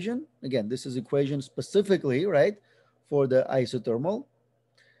equation. Again, this is equation specifically, right, for the isothermal.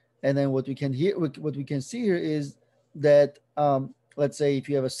 And then what we can see here is that let's say if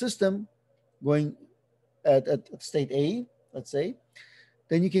you have a system going at state A, let's say,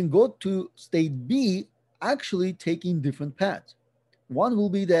 then you can go to state B actually taking different paths. One will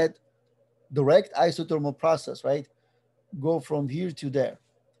be that direct isothermal process, right? Go from here to there.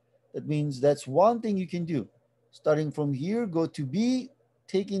 That means that's one thing you can do. Starting from here, go to B,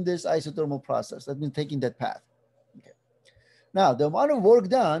 taking this isothermal process. That means taking that path. Okay. Now, the amount of work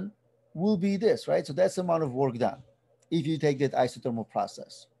done will be this, right? So that's the amount of work done if you take that isothermal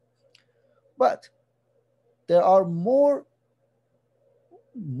process. But there are more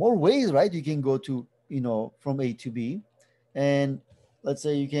ways, right? You can go to, from A to B. And let's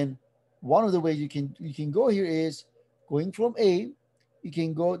say one of the ways you can go here is going from A, you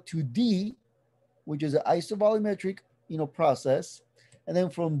can go to D, which is an isovolumetric, process. And then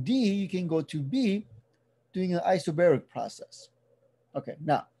from D, you can go to B, doing an isobaric process. Okay,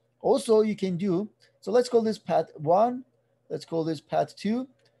 now, also you can do, so let's call this path 1, let's call this path 2.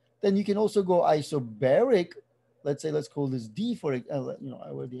 Then you can also go isobaric. Let's say, let's call this D for, I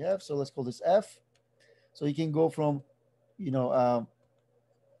already have, so let's call this F. So you can go from,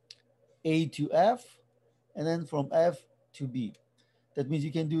 A to F, and then from F to B. That means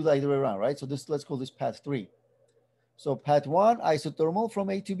you can do like the way around, right? So let's call this path 3. So path 1, isothermal from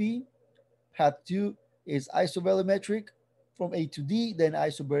A to B. Path 2 is isovolumetric from A to D, then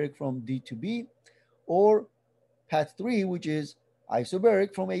isobaric from D to B. Or path 3, which is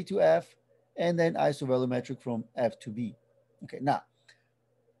isobaric from A to F, and then isovolumetric from F to B. Okay, now,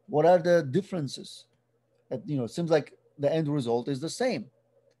 what are the differences? It seems like the end result is the same.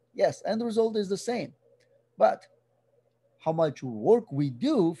 Yes, end result is the same, but how much work we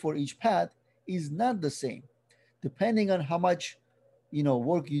do for each path is not the same. Depending on how much,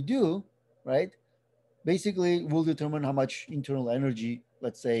 work you do, right? Basically, will determine how much internal energy,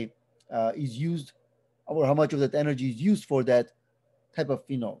 let's say, is used, or how much of that energy is used for that type of,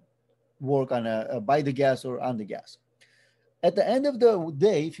 work on by the gas or on the gas. At the end of the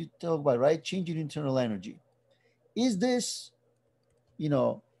day, if you talk about, right, change in internal energy, is this,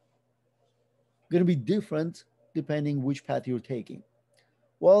 going to be different depending which path you're taking?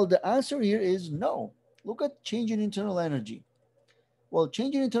 Well, the answer here is no. Look at change in internal energy. Well,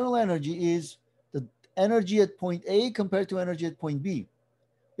 change in internal energy is the energy at point A compared to energy at point B.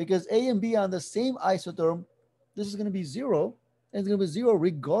 Because A and B are on the same isotherm, this is going to be 0. And it's going to be 0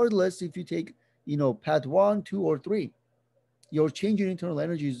 regardless if you take, path 1, 2, or 3. Your change in internal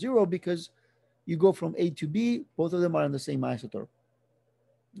energy is 0 because you go from A to B, both of them are on the same isotherm.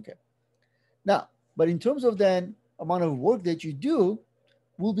 Okay. Now, but in terms of then amount of work that you do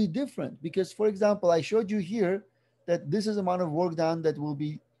will be different because, for example, I showed you here that this is the amount of work done that will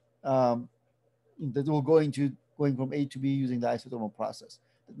be that will going from A to B using the isothermal process.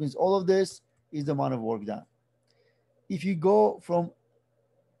 That means all of this is the amount of work done. If you go from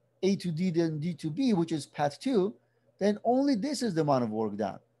A to D, then D to B, which is path 2, then only this is the amount of work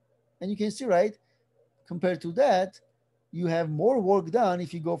done. And you can see, right, compared to that, you have more work done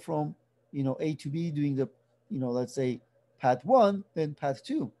if you go from, A to B doing the, let's say path 1 than path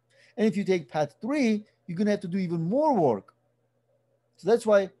 2. And if you take path 3, you're going to have to do even more work. So that's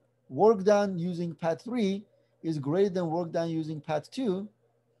why work done using path 3 is greater than work done using path 2.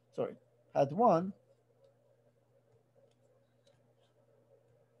 Sorry, path 1.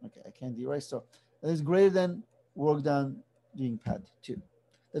 Okay, I can't do right. So that is greater than work done doing path 2.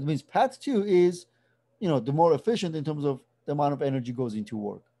 That means path 2 is, the more efficient in terms of the amount of energy goes into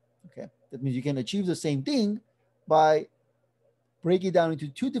work. Okay, that means you can achieve the same thing by break it down into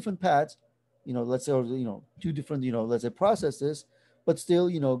 2 different paths, let's say, or, 2 different, let's say processes, but still,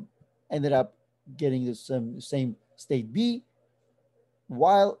 ended up getting the same state B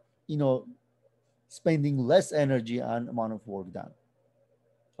while, spending less energy on amount of work done.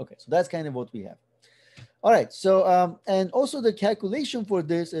 Okay, so that's kind of what we have. All right, so, and also the calculation for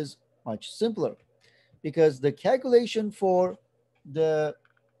this is much simpler because the calculation for the,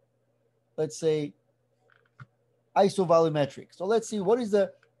 let's say, isovolumetric. So let's see what is the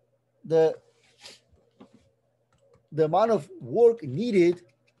amount of work needed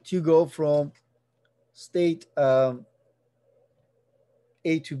to go from state A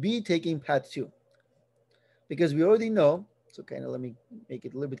to B taking path 2. Because we already know, so kind of let me make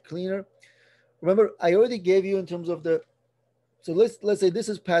it a little bit cleaner. Remember, I already gave you in terms of the So let's say this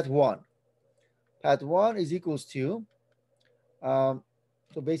is path one. Path one is equals to,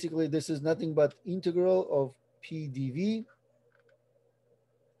 so basically this is nothing but integral of P dV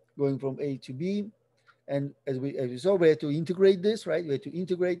going from A to B. And as we saw, we had to integrate this, right? We had to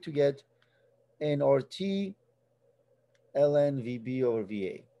integrate to get nRT ln VB over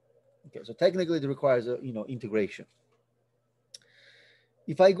VA. Okay, so technically it requires a integration.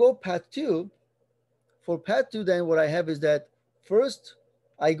 If I go path two, for path two, then what I have is that first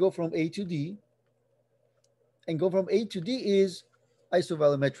I go from A to D, and go from A to D is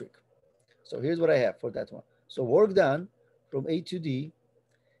isovolumetric. So here's what I have for that one. So work done from A to D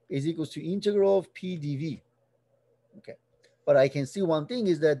is equals to integral of P dV. Okay, but I can see one thing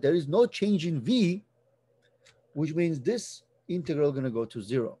is that there is no change in V, which means this integral is going to go to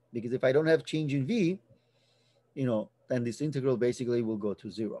zero, because if I don't have change in V, then this integral basically will go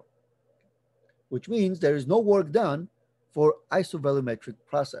to zero, which means there is no work done for isovolumetric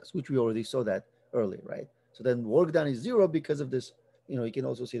process, which we already saw that earlier, right? So then work done is zero because of this. You can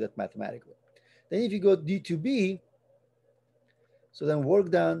also see that mathematically. Then if you go D to B, so then work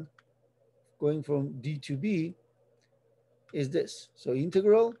done going from D to B is this. So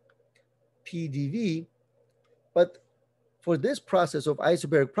integral P dV, but for this process of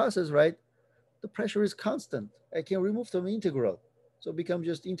isobaric process, right, the pressure is constant. I can remove some integral. So it becomes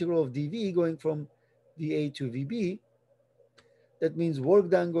just integral of dV going from VA to VB. That means work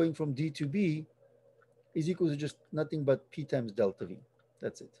done going from D to B is equal to just nothing but P times delta V.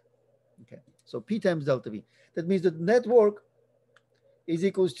 That's it. Okay, so P times delta V. That means that net work is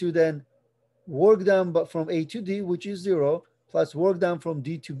equals to then work done but from A to D, which is zero, plus work done from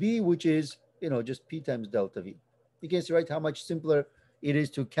D to B, which is just P times delta V. You can see, right, how much simpler it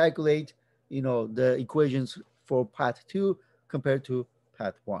is to calculate the equations for path two compared to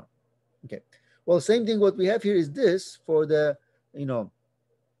path one. Okay, well, same thing what we have here is this for the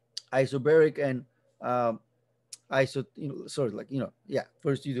isobaric and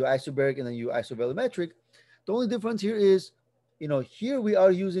first you do isobaric and then you isovolumetric. The only difference here is here we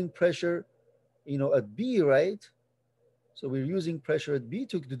are using pressure at B, right? So we're using pressure at B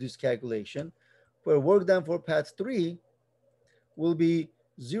to do this calculation, where work done for path three will be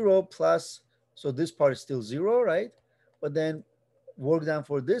zero plus, so this part is still zero, right? But then work done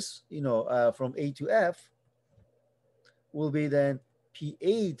for this, from A to F will be then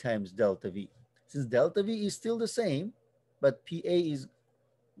PA times delta V. Since delta V is still the same, but PA is,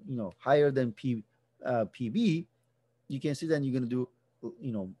 higher than PB, you can see then you're going to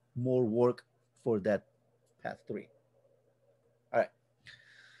do, more work for that path three. All right.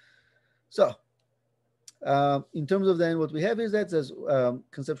 So in terms of then what we have is that as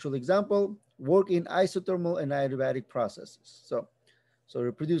conceptual example, work in isothermal and adiabatic processes. So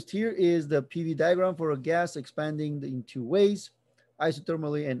reproduced here is the PV diagram for a gas expanding in two ways,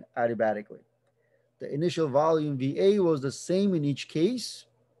 isothermally and adiabatically. The initial volume VA was the same in each case,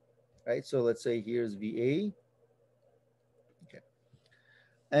 right? So let's say here's VA. Okay.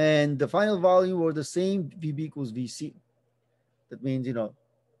 And the final volume were the same, VB equals VC. That means,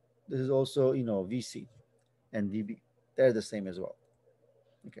 this is also, VC and VB. They're the same as well.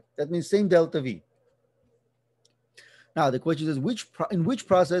 Okay. That means same delta V. Now the question is in which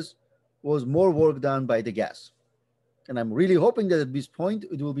process was more work done by the gas? And I'm really hoping that at this point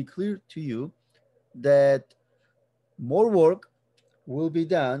it will be clear to you that more work will be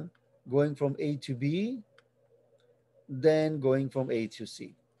done going from A to B than going from A to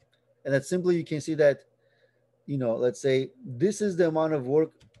C. And that simply you can see that, let's say this is the amount of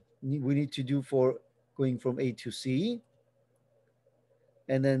work we need to do for going from A to C.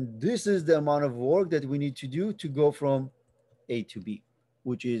 And then this is the amount of work that we need to do to go from A to B,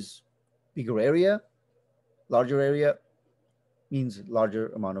 which is bigger area, larger area means larger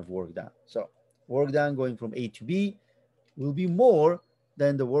amount of work done. So work done going from A to B will be more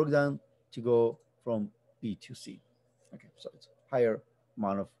than the work done to go from B to C. Okay, so it's higher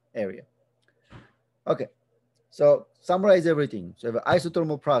amount of area. Okay, so summarize everything. So we have an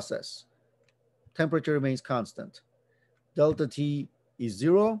isothermal process. Temperature remains constant. Delta T is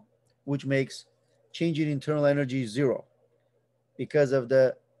zero, which makes change in internal energy zero. Because of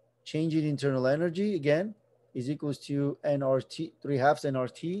the change in internal energy, again, is equals to nRT, 3/2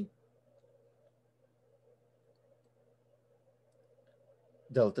 nRT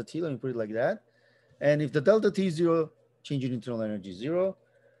delta T, let me put it like that. And if the delta T is zero, change in internal energy is zero,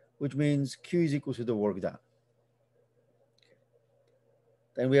 which means Q is equal to the work done.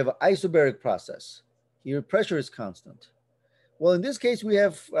 Then we have an isobaric process. Here pressure is constant. Well, in this case, we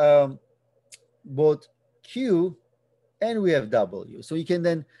have both Q and we have W. So you can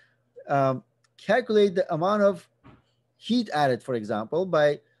then calculate the amount of heat added, for example,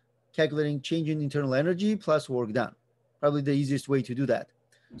 by calculating change in internal energy plus work done. Probably the easiest way to do that.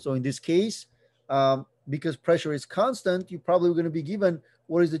 So in this case, because pressure is constant, you're probably going to be given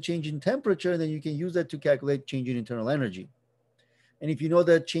what is the change in temperature, and then you can use that to calculate change in internal energy. And if you know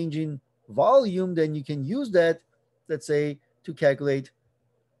that change in volume, then you can use that, let's say, to calculate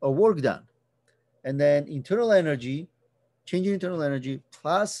a work done. And then internal energy, change in internal energy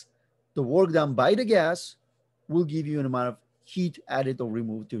plus the work done by the gas will give you an amount of heat added or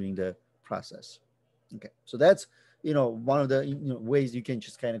removed during the process. Okay, so that's one of the ways you can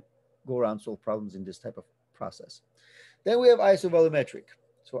just kind of go around solve problems in this type of process. Then we have isovolumetric.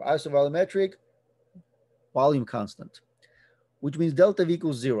 So isovolumetric, volume constant, which means delta V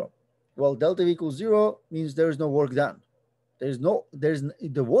equals 0. Well, delta V equals 0 means there is no work done.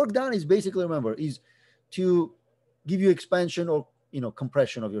 The work done is basically, remember, is to give you expansion or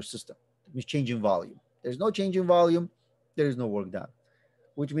compression of your system. It means change in volume. There's no change in volume, there is no work done,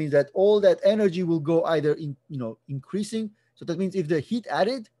 which means that all that energy will go either in increasing. So that means if the heat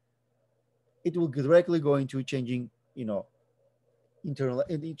added, it will directly go into changing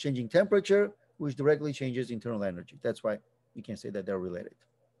changing temperature, which directly changes internal energy. That's why we can say that they're related.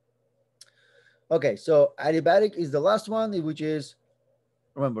 Okay, so adiabatic is the last one, which is,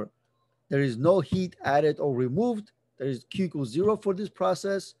 remember, there is no heat added or removed. There is Q equals 0 for this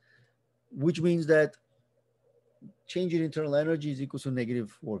process, which means that change in internal energy is equal to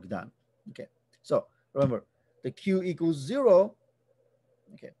negative work done. Okay, so remember, the Q equals 0.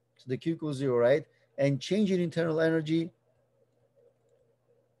 Okay, so the Q equals 0, right? And change in internal energy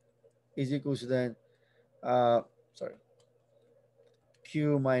is equal to then,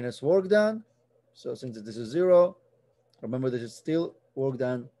 Q minus work done. So since this is 0, remember this is still work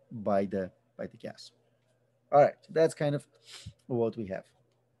done by the gas. All right, so that's kind of what we have.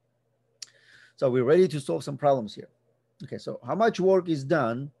 So we're ready to solve some problems here. Okay, so how much work is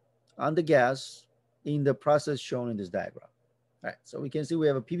done on the gas in the process shown in this diagram? All right, so we can see we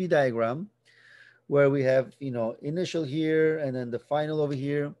have a PV diagram where we have, initial here and then the final over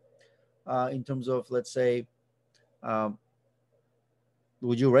here in terms of, let's say,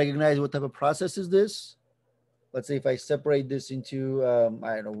 would you recognize what type of process is this? Let's say if I separate this into,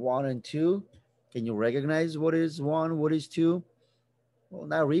 I don't know, 1 and 2, can you recognize what is 1, what is 2? Well,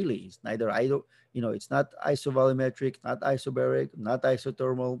 not really. It's neither, it's not isovolumetric, not isobaric, not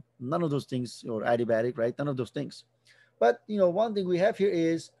isothermal, none of those things, or adiabatic, right? None of those things. But, one thing we have here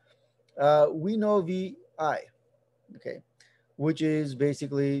is we know VI, okay, which is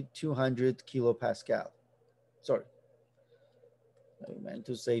basically 200 kilopascal. Sorry, I meant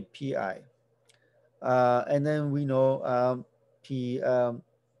to say PI. And then we know P,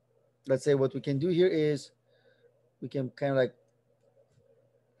 let's say what we can do here is we can kind of like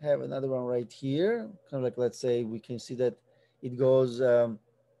have another one right here. Kind of like, let's say we can see that it goes,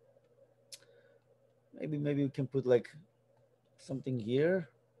 maybe we can put like something here.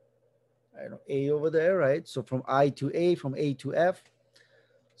 I don't know, A over there, right? So from I to A, from A to F.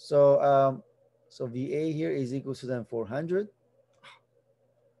 So so VA here is equal to then 400.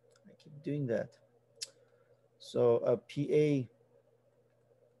 I keep doing that. So PA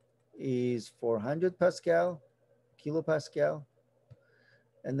is 400 Pascal, kilopascal.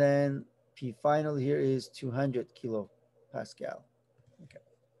 And then P final here is 200 kilopascal. Okay.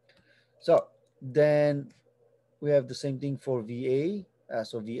 So then we have the same thing for VA,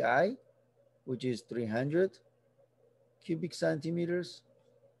 so VI, which is 300 cubic centimeters.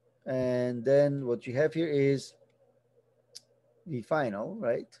 And then what you have here is V final,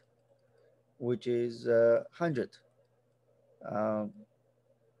 right? Which is 100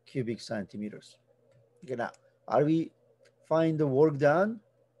 cubic centimeters. Okay, now, are we find the work done?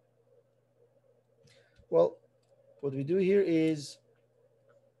 Well, what we do here is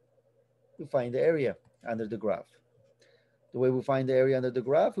we find the area under the graph. The way we find the area under the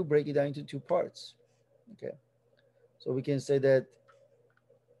graph, we break it down into 2 parts. Okay, so we can say that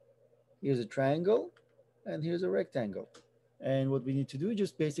here's a triangle and here's a rectangle. And what we need to do is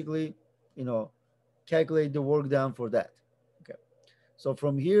just basically, calculate the work done for that. Okay, so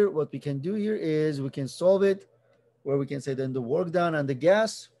from here, what we can do here is we can solve it where we can say then the work done on the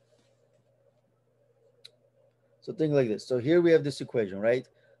gas. So think like this. So here we have this equation, right?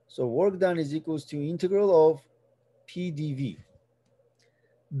 So work done is equals to integral of PdV.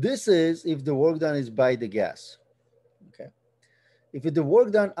 This is if the work done is by the gas. Okay. If the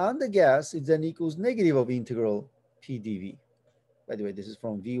work done on the gas, it then equals negative of integral PdV. By the way, this is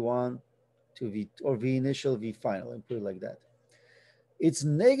from V1 to V, or V initial, V final, and put it like that. It's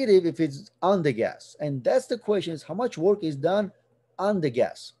negative if it's on the gas. And that's the question, is how much work is done on the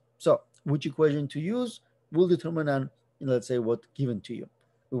gas. So which equation to use will determine on let's say what given to you.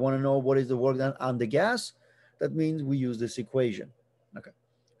 We want to know what is the work done on the gas. That means we use this equation. Okay.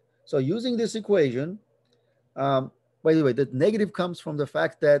 So using this equation, um, by the way, the negative comes from the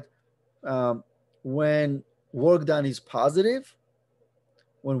fact that um, when work done is positive,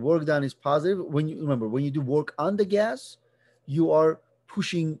 when you remember, when you do work on the gas, you are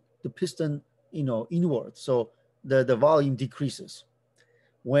pushing the piston, inward. So the volume decreases.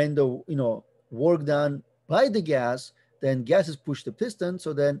 When the work done by the gas, then gases push the piston,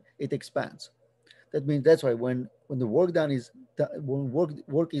 so then it expands. That means that's why when the work done is when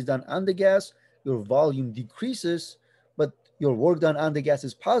work is done on the gas, your volume decreases, but your work done on the gas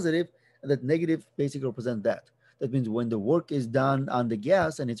is positive, and that negative basically represents that. That means when the work is done on the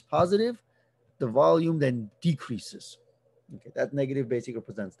gas and it's positive, the volume then decreases. Okay, that negative basically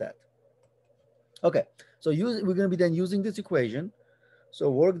represents that. Okay, so we're going to be then using this equation. So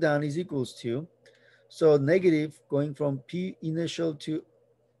work done is equals to, so negative going from P initial to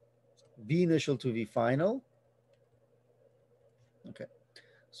V initial to V final. Okay,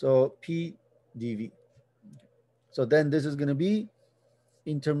 so P dV. So then this is going to be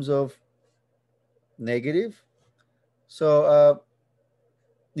in terms of negative. So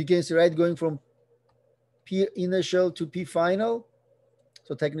you can see, right, going from P initial to P final.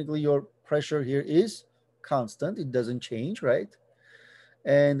 So technically your pressure here is constant. It doesn't change, right?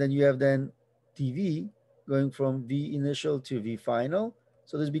 And then you have then dV going from V initial to V final.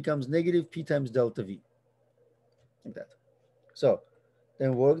 So this becomes negative P times delta V, like that. So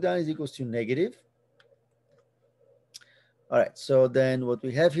then work done is equals to negative. All right, so then what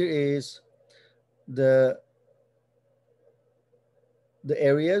we have here is the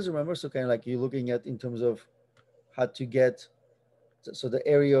areas, remember? So kind of like you're looking at in terms of how to get, so the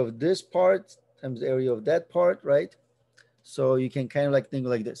area of this part times the area of that part, right? So you can kind of like think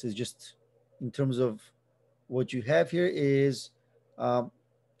like this. It's just in terms of what you have here is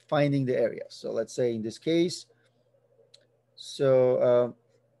finding the area. So let's say in this case, so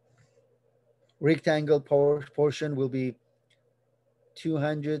rectangle portion will be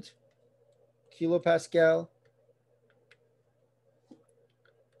 200 kilopascal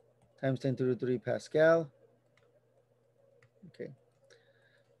times 10 to the 3 Pascal. Okay.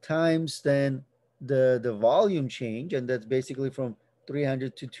 Times then the volume change, and that's basically from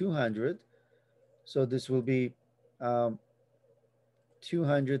 300 to 200. So this will be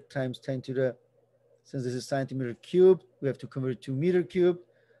 200 times 10 to the, since this is centimeter cubed, we have to convert it to meter cubed.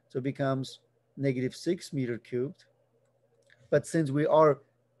 So it becomes -6 meter cubed. But since we are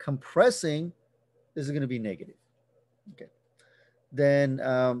compressing, this is going to be negative. Okay. Then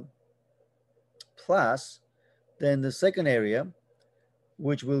plus, then the second area,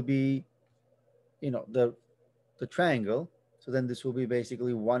 which will be, the triangle. So then this will be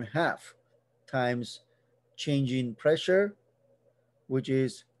basically 1/2 times change in pressure, which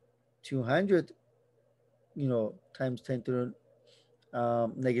is 200, times 10 to the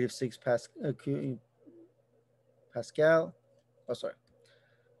 -6 Pascal. Oh, sorry.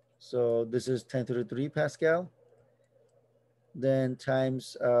 So this is 10 to the 3 Pascal. Then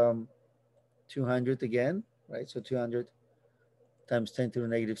times 200 again, right? So 200 times 10 to the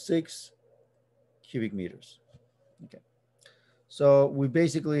 -6 cubic meters. Okay. So we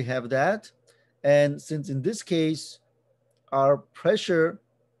basically have that. And since in this case, our pressure,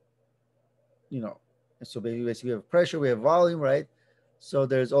 so basically we have pressure, we have volume, right? So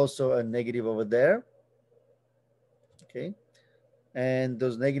there's also a negative over there. Okay. And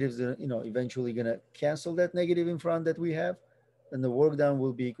those negatives, eventually going to cancel that negative in front that we have. Then the work done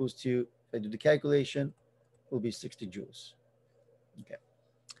will be equals to, if I do the calculation, will be 60 joules. Okay.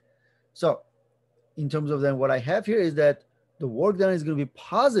 So in terms of then what I have here is that the work done is going to be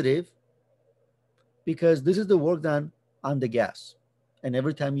positive because this is the work done on the gas. And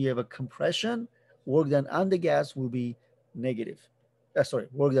every time you have a compression, work done on the gas will be negative.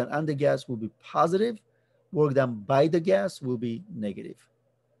 Work done on the gas will be positive. Work done by the gas will be negative.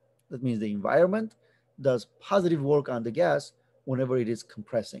 That means the environment does positive work on the gas whenever it is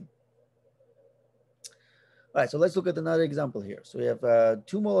compressing. All right, so let's look at another example here. So we have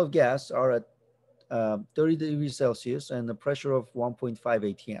 2 mole of gas are at 30 degrees Celsius and a pressure of 1.5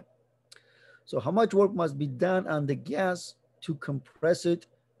 atm. So how much work must be done on the gas to compress it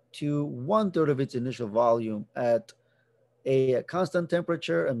to 1/3 of its initial volume at A, at constant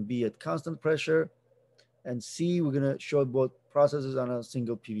temperature, and B, at constant pressure, and C, we're going to show both processes on a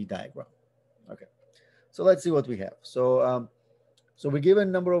single PV diagram. Okay, so let's see what we have. So so we're given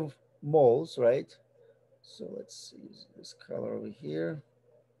a number of moles, right? So let's use this color over here.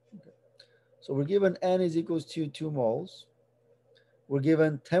 Okay. So we're given N is equals to 2 moles. We're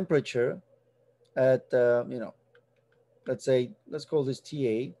given temperature at, let's call this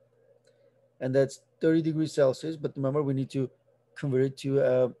TA, and that's 30 degrees Celsius. But remember, we need to convert it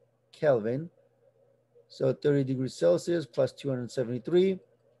to Kelvin. So 30 degrees Celsius plus 273.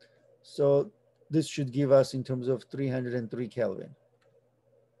 So this should give us in terms of 303 Kelvin.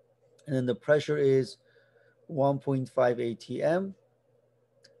 And then the pressure is 1.5 atm.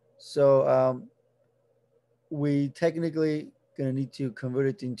 So we technically gonna need to convert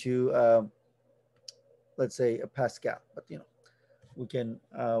it into let's say a Pascal, but we can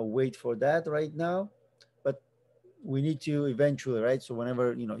wait for that right now. But we need to eventually, right? So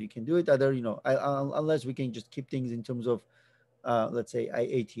whenever you can do it, either unless we can just keep things in terms of let's say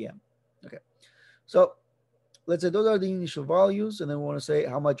atm. Okay, so let's say those are the initial values, and then we want to say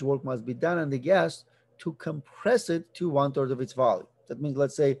how much work must be done on the gas to compress it to 1/3 of its volume. That means,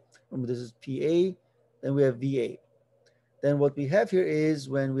 let's say, remember this is PA, then we have VA. Then what we have here is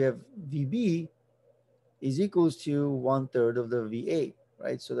when we have VB is equals to 1/3 of the VA,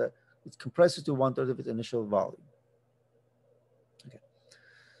 right? So that it compresses to 1/3 of its initial volume. Okay.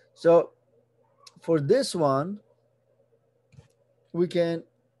 So for this one, we can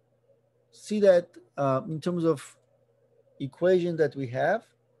see that in terms of equation that we have,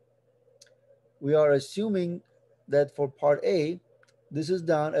 we are assuming that for part A, this is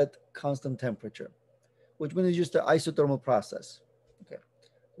done at constant temperature, which means it's just an isothermal process. Okay.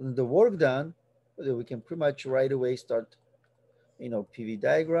 And the work done, we can pretty much right away start, PV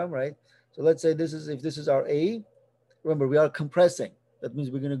diagram, right? So let's say if this is our A, remember we are compressing. That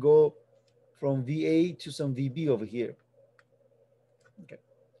means we're going to go from VA to some VB over here. Okay.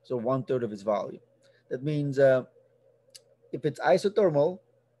 So 1/3 of its volume. That means if it's isothermal,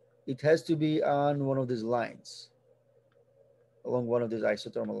 it has to be on one of these lines, along one of these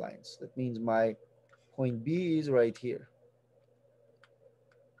isothermal lines. That means my point B is right here.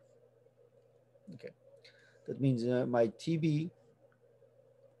 Okay, that means my TB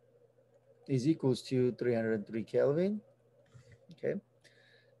is equals to 303 Kelvin. Okay,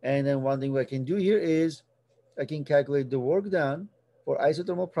 and then one thing I can do here is I can calculate the work done for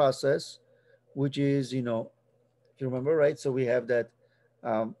isothermal process, which is, if you remember, right? So we have that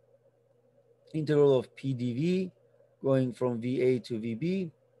integral of PdV going from VA to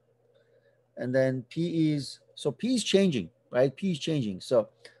VB, and then P is changing, right? P is changing. So,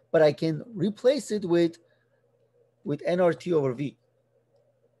 but I can replace it with nRT over V.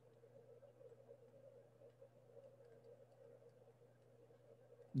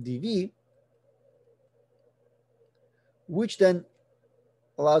 dV, which then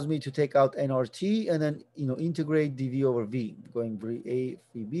allows me to take out nRT and then integrate dV over V, going VA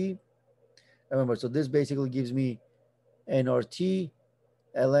VB. Remember, so this basically gives me nRT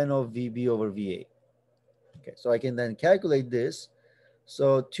ln of VB over VA. Okay, so I can then calculate this.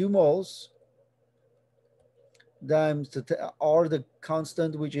 So 2 moles times R, the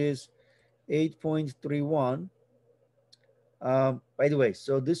constant, which is 8.31. By the way,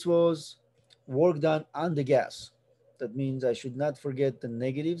 so this was work done on the gas. That means I should not forget the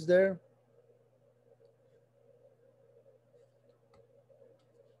negatives there.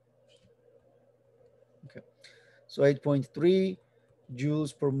 Okay, so 8.3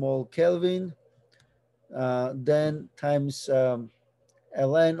 joules per mole Kelvin, then times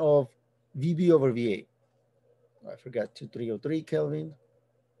ln of VB over VA. I forgot 2303 Kelvin.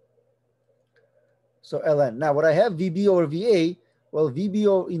 So ln. Now, what I have VB over VA, well, VB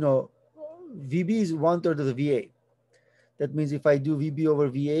is 1/3 of the VA. That means if I do VB over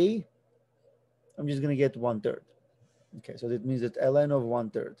VA, I'm just going to get 1/3. Okay, so that means that ln of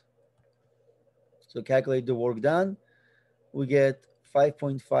 1/3. So calculate the work done. We get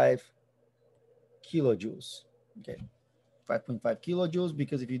 5.5 kilojoules. Okay, 5.5 kilojoules,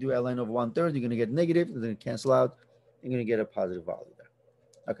 because if you do ln of 1/3, you're going to get negative, it's going to cancel out, you're going to get a positive value there.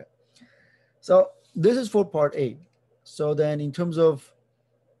 Okay, so this is for part A. So then in terms of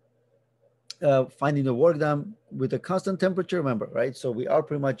finding the work done with a constant temperature, remember, right? So we are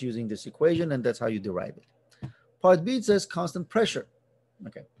pretty much using this equation, and that's how you derive it. Part B, it says constant pressure.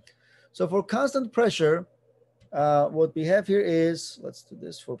 Okay, so for constant pressure, what we have here is, let's do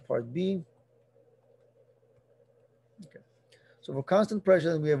this for part B. Okay, so for constant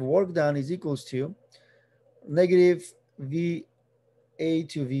pressure, we have work done is equals to negative VA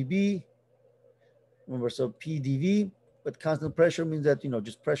to VB. Remember, so PdV, but constant pressure means that,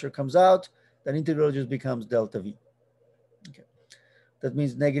 just pressure comes out, that integral just becomes delta V. Okay, that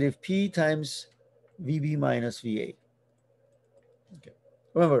means negative P times VB minus VA. Okay,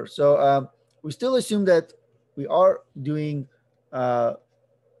 remember, so we still assume that we are doing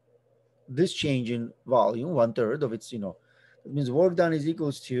this change in volume, 1/3 of its, that means work done is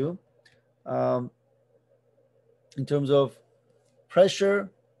equals to in terms of pressure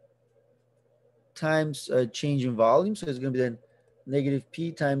times change in volume. So it's going to be then negative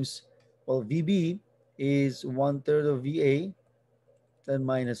P times, well, VB is 1/3 of VA, then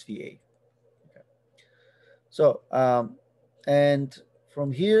minus VA. Okay. So, and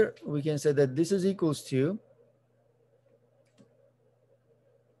from here, we can say that this is equals to,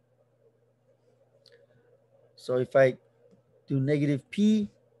 so if I do negative P,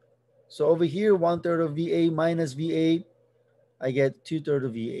 so over here, 1/3 of VA minus VA, I get 2/3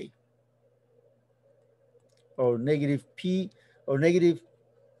 of VA. Or negative P, or negative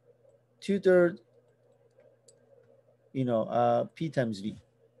 2/3, P times V.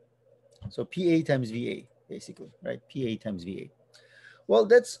 So PA times VA, basically, right? PA times VA. Well,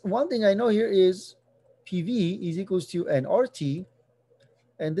 that's one thing I know here is PV is equals to an RT,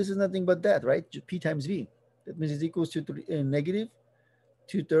 and this is nothing but that, right? P times V. That means it's equals to negative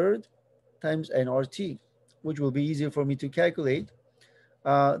 2/3 times an RT, which will be easier for me to calculate.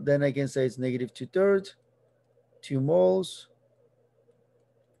 Then I can say it's negative 2/3, 2 moles,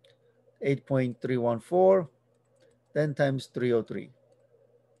 8.314, then times 303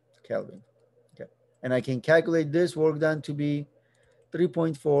 Kelvin. Okay. And I can calculate this work done to be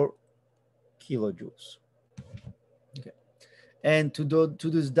 3.4 kilojoules. Okay. And to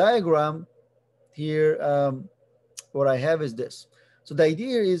this diagram here, what I have is this. So the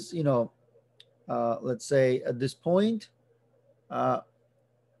idea is, let's say at this point,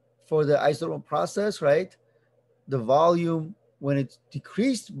 for the isothermal process, right, the volume, when it's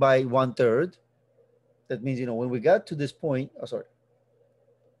decreased by 1/3, that means, when we got to this point,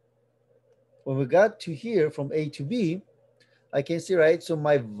 when we got to here from A to B, I can see, right, so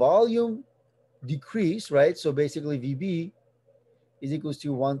my volume decreased, right? So basically VB is equals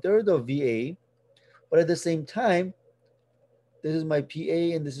to 1/3 of VA, but at the same time, this is my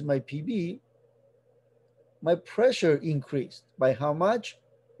PA and this is my PB, my pressure increased by how much?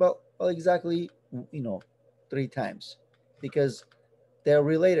 Well, exactly, 3 times, because they're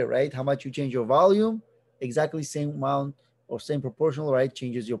related, right? How much you change your volume, exactly same amount or same proportional, right,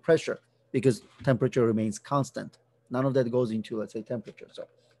 changes your pressure, because temperature remains constant. None of that goes into, let's say, temperature. So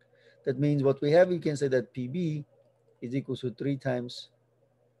that means what we have, you can say that PB is equal to 3 times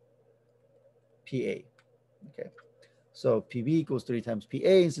PA. Okay. So PB equals 3 times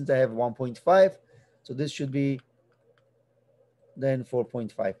PA, and since I have 1.5, so this should be then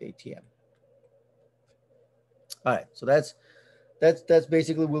 4.5 ATM. All right, so that's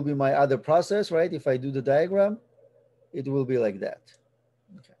basically will be my other process, right? If I do the diagram, it will be like that.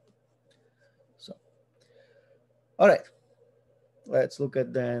 Okay. So, all right, let's look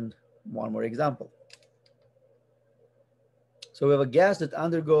at then one more example. So we have a gas that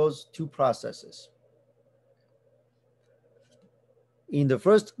undergoes 2 processes. In the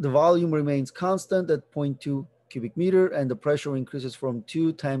first, the volume remains constant at 0.2 cubic meter, and the pressure increases from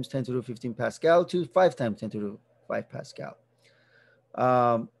 2 times 10 to the 15 Pascal to 5 times 10 to the 5 Pascal.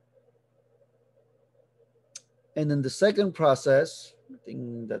 And then the second process, I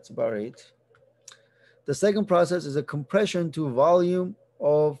think that's about it. The second process is a compression to volume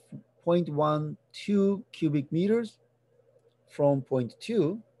of 0.12 cubic meters from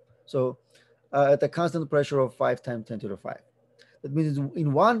 0.2. So at a constant pressure of 5 times 10 to the 5. That means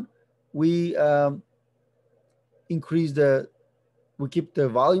in one, we we keep the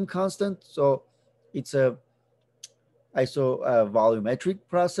volume constant. So it's a volumetric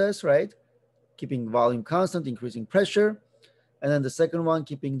process, right? Keeping volume constant, increasing pressure. And then the second one,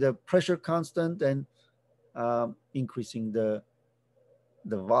 keeping the pressure constant and increasing the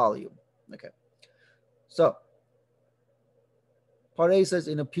volume. Okay. So part A says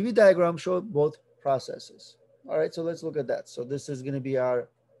in a PV diagram, show both processes. All right, so let's look at that. So this is going to be our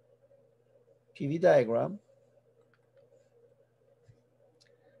PV diagram.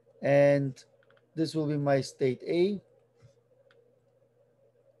 And this will be my state A.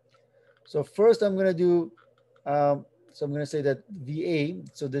 So first I'm going to do, so I'm going to say that VA,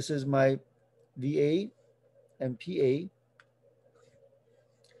 so this is my VA and PA.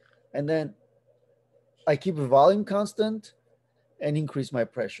 And then I keep the volume constant and increase my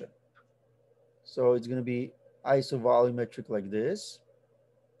pressure. So it's going to be isovolumetric like this.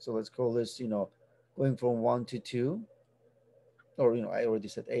 So let's call this, going from 1 to 2. Or, I already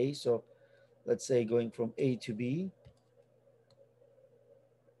said A. So let's say going from A to B.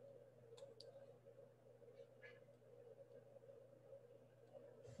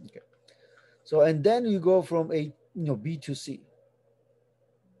 Okay. So, and then you go from B to C.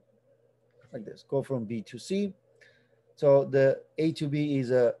 Like this, go from B to C. So the A to B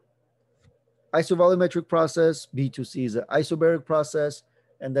is a isovolumetric process, B to C is an isobaric process,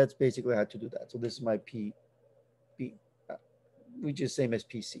 and that's basically how to do that. So this is my P which is same as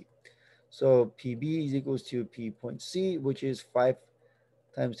PC. So PB is equals to P point C, which is 5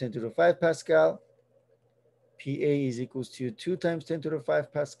 times 10 to the 5 Pascal. PA is equals to 2 times 10 to the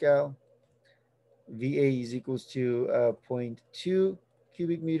 5 Pascal. VA is equals to 0.2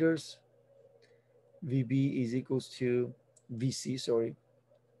 cubic meters. VB is equals to VC, sorry.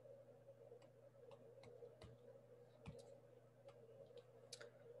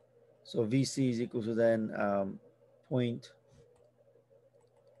 So VC is equal to then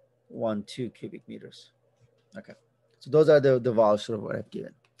 0.12 cubic meters. Okay, so those are the values of what I've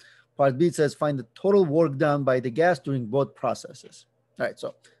given. Part B says find the total work done by the gas during both processes. All right,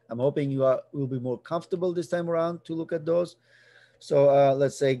 so I'm hoping you will be more comfortable this time around to look at those. So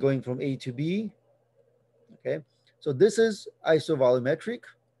let's say going from A to B. Okay, so this is isovolumetric.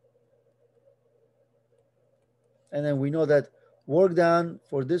 And then we know that work done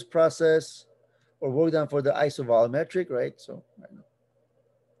for this process or work done for the isovolumetric, right? So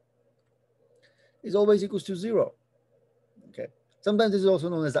is always equals to 0. Okay. Sometimes this is also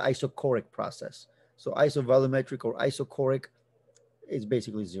known as the isochoric process. So isovolumetric or isochoric is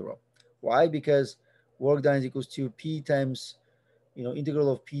basically 0. Why? Because work done is equals to P times,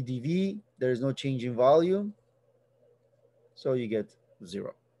 integral of P dV. There is no change in volume. So you get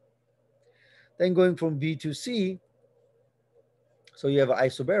 0. Then going from B to C, so you have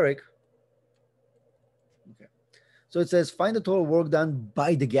isobaric. Okay. So it says find the total work done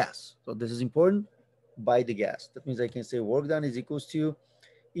by the gas. So this is important, by the gas. That means I can say work done is equals to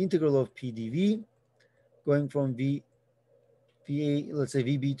integral of P dV, going from VA, let's say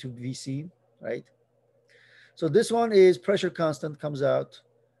VB to VC, right? So this one is pressure constant comes out.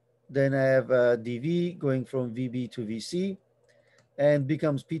 Then I have dV going from VB to VC and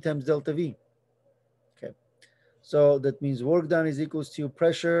becomes P times delta V. Okay. So that means work done is equals to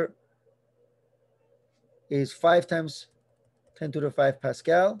pressure is 5 times 10 to the 5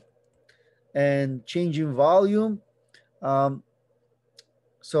 Pascal, and change in volume.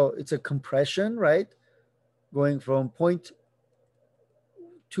 So it's a compression, right? Going from 0.2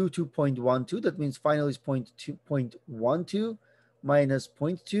 to 0.12. That means final is 0.12 minus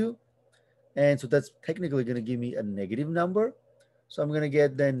 0.2. And so that's technically going to give me a negative number. So I'm going to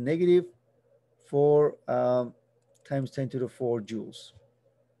get then negative 4 times 10 to the 4 joules.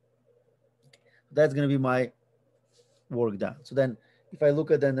 That's going to be my work done. So then if I look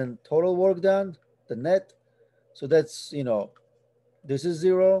at then total work done, the net, so that's, this is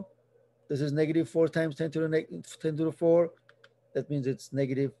 0. This is negative 4 times 10 to the 4. That means it's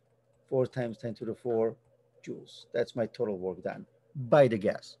negative 4 times 10 to the 4 joules. That's my total work done by the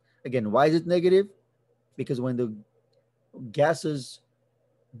gas. Again, why is it negative? Because when the gases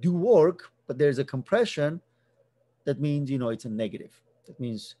do work, but there's a compression, that means, it's a negative. That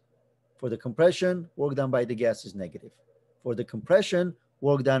means for the compression, work done by the gas is negative. For the compression,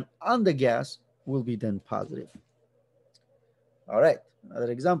 work done on the gas will be then positive. All right,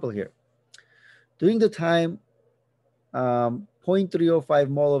 another example here. During the time 0.305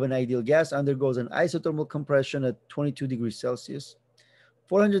 mole of an ideal gas undergoes an isothermal compression at 22 degrees Celsius,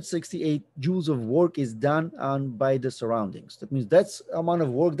 468 joules of work is done by the surroundings. That means that's the amount of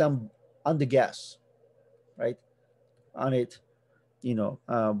work done on the gas, right? On it,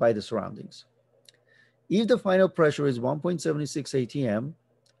 by the surroundings. If the final pressure is 1.76 atm,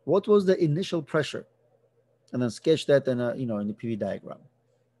 what was the initial pressure? And then sketch that in in the PV diagram.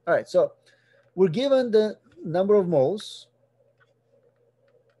 All right, so we're given the number of moles,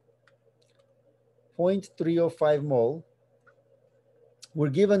 0.305 mole. We're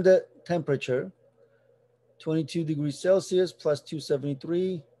given the temperature, 22 degrees Celsius plus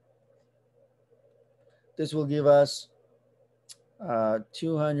 273. This will give us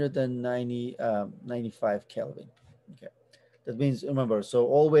 295 Kelvin. Okay, that means, remember, so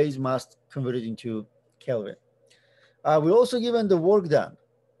always must convert it into Kelvin. We're also given the work done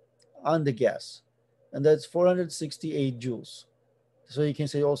on the gas, and that's 468 joules. So you can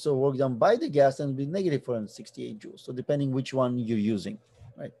say also work done by the gas and be negative 468 joules. So depending which one you're using,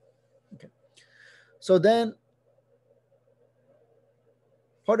 right? Okay. So then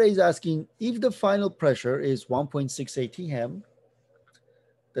part A is asking if the final pressure is 1.6 atm,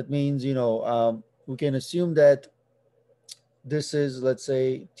 that means, we can assume that this is, let's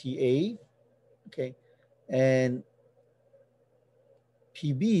say, TA, okay, and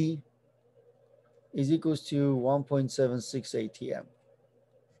PB is equals to 1.76 atm.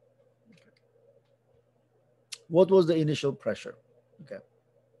 What was the initial pressure? Okay.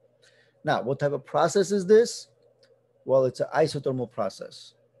 Now, what type of process is this? Well, it's an isothermal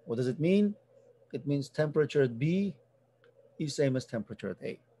process. What does it mean? It means temperature at B is same as temperature at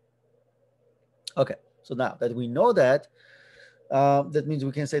A. Okay, so now that we know that, That means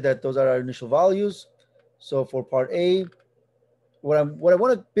we can say that those are our initial values. So for part A, what I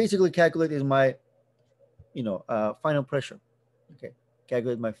want to basically calculate is my, final pressure. Okay,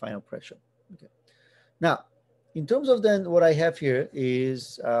 calculate my final pressure. Okay. Now, in terms of then what I have here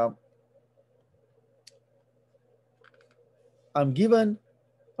is I'm given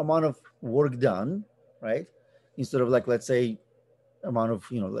amount of work done, right? Instead of like, let's say, amount of,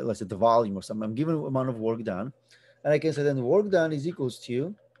 let's say the volume or something. I'm given amount of work done. And I can say then the work done is equals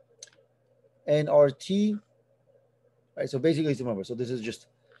to nRT, right? So basically, remember, so this is just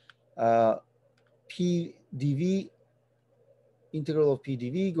P dV, integral of P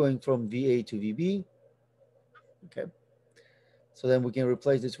dV going from VA to VB. Okay. So then we can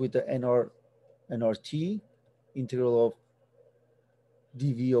replace this with the nRT, integral of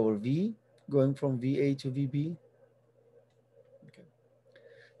dV over V going from VA to VB. Okay.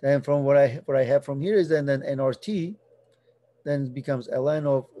 Then from what I have from here is then nRT, then it becomes ln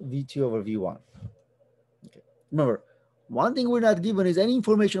of V2 over V1. Okay. Remember, one thing we're not given is any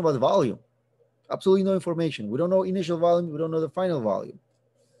information about the volume. Absolutely no information. We don't know initial volume. We don't know the final volume.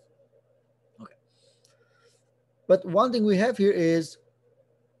 Okay. But one thing we have here is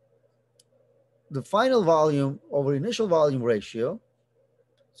the final volume over initial volume ratio.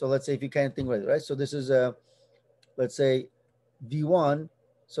 So let's say if you can think about it, right? So this is let's say V1.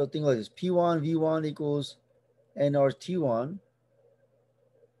 So think like this: P1 V1 equals nRT1,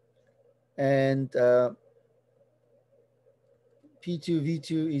 and P2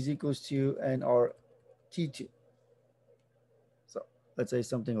 V2 is equals to nRT2. So let's say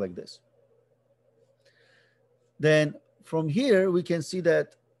something like this. Then from here we can see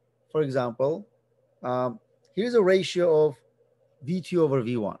that, for example, here's a ratio of V2 over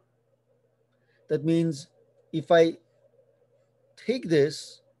V1. That means if I take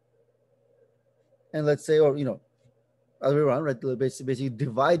this and let's say, or other way around, right? Basically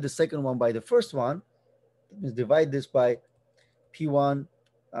divide the second one by the first one. That means divide this by P1,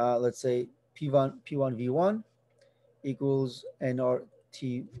 let's say P1 V1 equals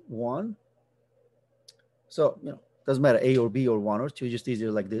nRT1. So, doesn't matter A or B or 1 or 2, just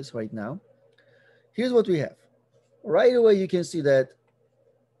easier like this right now. Here's what we have. Right away, you can see that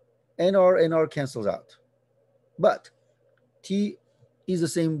NR cancels out. But T is the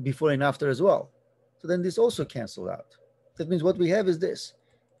same before and after as well. So then this also cancels out. That means what we have is this.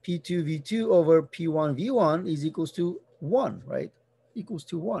 P2 V2 over P1 V1 is equals to 1, right? Equals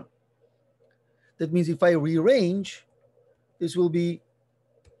to 1. That means if I rearrange, this will be,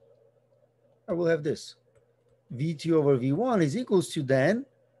 I will have this. V2 over V1 is equals to then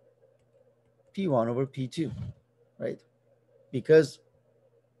P1 over P2, right? Because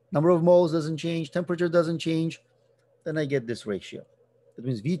number of moles doesn't change, temperature doesn't change, then I get this ratio. That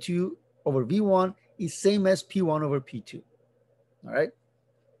means V2 over V1 is same as P1 over P2. All right.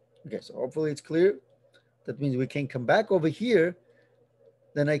 Okay, so hopefully it's clear. That means we can come back over here.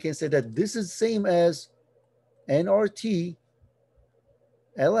 Then I can say that this is same as nRT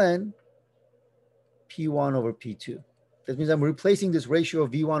ln P1 over P2. That means I'm replacing this ratio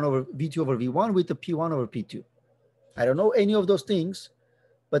of V1 over V2 over V1 with the P1 over P2. I don't know any of those things,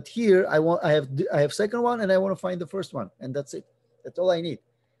 but here I have second one and I want to find the first one, and that's it. That's all I need.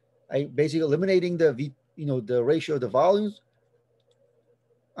 I basically eliminating the the ratio of the volumes.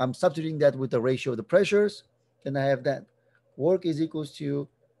 I'm substituting that with the ratio of the pressures. Then I have that work is equals to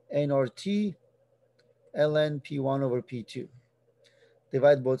nRT ln P1 over P2.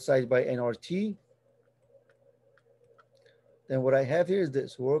 Divide both sides by nRT. Then what I have here is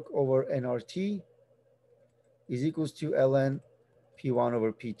this: work over nRT is equals to ln P1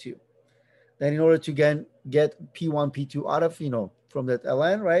 over P2. Then in order to get P1, P2 out of, from that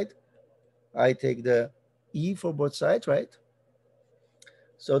ln, right, I take the E for both sides, right?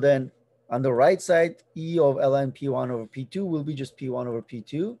 So then on the right side, E of ln P1 over P2 will be just P1 over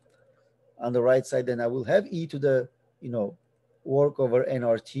P2. On the right side, then I will have E to the, work over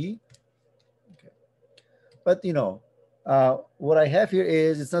nRT. Okay. But, what I have here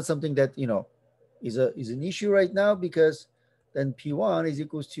is, it's not something that, is an issue right now, because then P1 is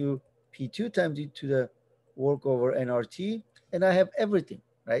equals to P2 times E to the work over nRT, and I have everything,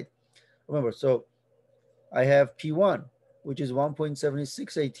 right? Remember, so I have P1, which is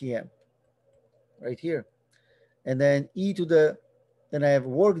 1.76 ATM right here. And then E to the, then I have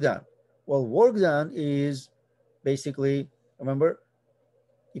work done. Well, work done is basically, remember,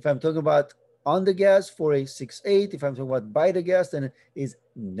 if I'm talking about on the gas, 4.868. If I'm talking about by the gas, then it is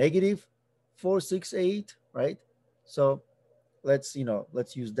negative 4.68, right? So let's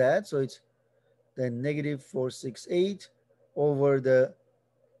use that. So it's then negative 4.68 over the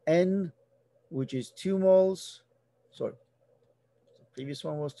N, which is 2 moles. Sorry, Previous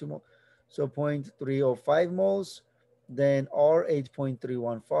one was 2 moles. So 0.305 moles, then R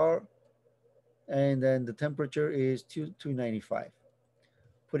 8.31 far, and then the temperature is 295.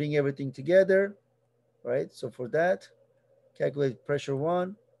 Putting everything together, right? So for that, calculate pressure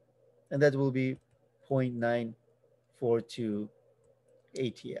 1, and that will be 0.942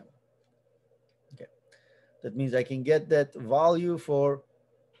 atm. Okay, that means I can get that value for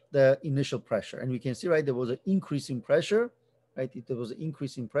the initial pressure, and we can see, right, there was an increase in pressure, right? There was an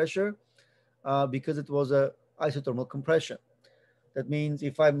increase in pressure because it was a isothermal compression. That means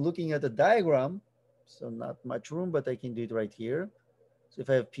if I'm looking at the diagram, so not much room, but I can do it right here. So if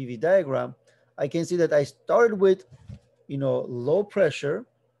I have PV diagram, I can see that I started with, low pressure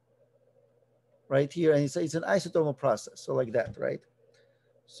right here, and it's an isothermal process. So like that, right?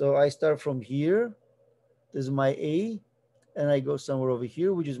 So I start from here. This is my A, and I go somewhere over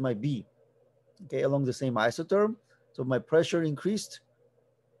here, which is my B, okay, along the same isotherm. So my pressure increased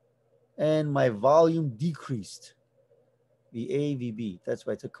and my volume decreased, VA, VB. That's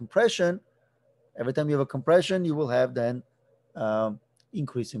why it's a compression. Every time you have a compression, you will have then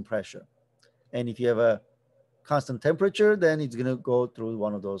increase in pressure. And if you have a constant temperature, then it's going to go through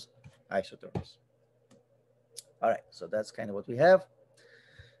one of those isotherms. All right, so that's kind of what we have.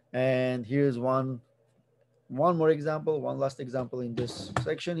 And here's one more example, one last example in this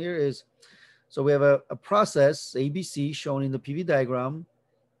section here is, so we have a process, ABC, shown in the PV diagram,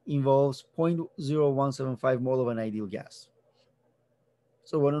 involves 0.0175 mole of an ideal gas.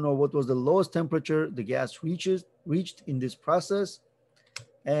 So we want to know what was the lowest temperature the gas reached in this process,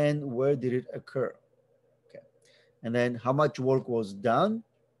 and where did it occur? Okay, and then how much work was done,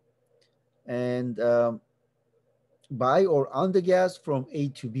 and by or on the gas from A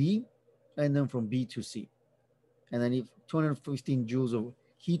to B, and then from B to C. And then if 215 joules of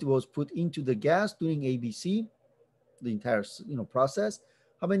heat was put into the gas during ABC, the entire process,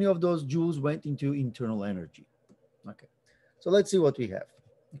 how many of those joules went into internal energy? Okay, so let's see what we have.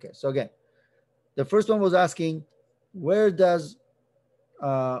 Okay, so again, the first one was asking, where do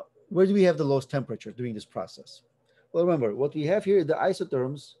we have the lowest temperature during this process? Well, remember, what we have here, the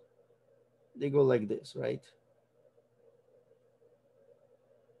isotherms, they go like this, right?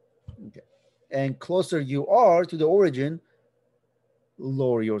 Okay, and closer you are to the origin,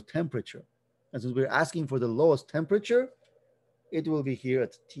 lower your temperature. And since we're asking for the lowest temperature, it will be here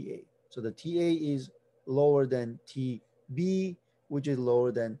at TA. So the TA is lower than TB, which is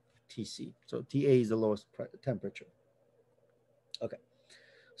lower than TC. So TA is the lowest temperature. Okay.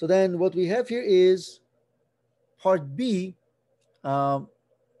 So then what we have here is part B. Well,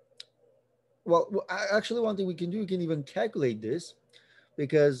 actually, one thing we can do, we can even calculate this,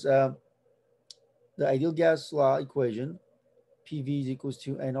 because the ideal gas law equation, PV is equals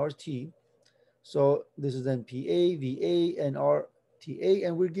to nRT. So this is then PA, VA, nRTA,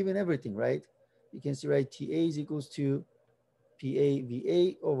 and we're given everything, right? You can see, right, TA is equals to PA,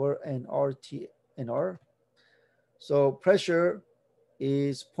 VA over nRT, nR. So pressure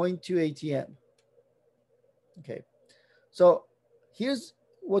is 0.2 atm. Okay, so here's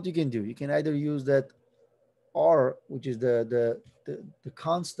what you can do. You can either use that R, which is the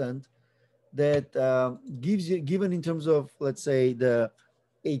constant that gives you, given in terms of, let's say, the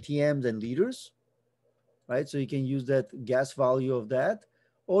ATMs and liters, right? So you can use that gas value of that,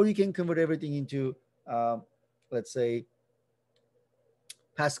 or you can convert everything into, let's say,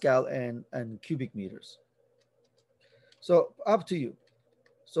 Pascal and cubic meters. So up to you.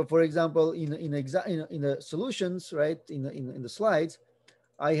 So for example, in the solutions, right, in the slides,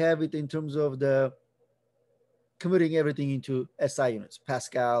 I have it in terms of the converting everything into SI units,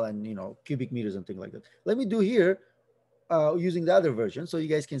 Pascal and cubic meters and things like that. Let me do here using the other version so you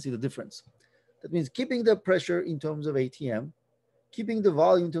guys can see the difference. That means keeping the pressure in terms of ATM, keeping the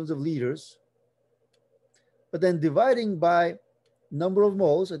volume in terms of liters, but then dividing by number of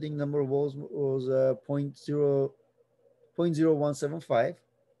moles. I think number of moles was 0.0175.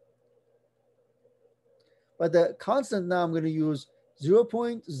 But the constant now I'm going to use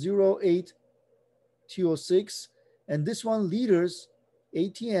 0.08206, and this one liters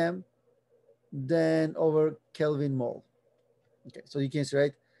ATM, then over Kelvin mole. Okay, so you can see,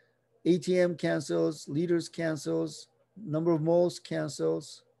 right? ATM cancels, liters cancels, number of moles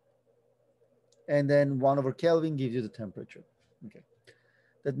cancels, and then 1 over Kelvin gives you the temperature. Okay,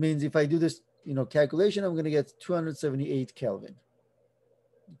 that means if I do this, calculation, I'm going to get 278 Kelvin.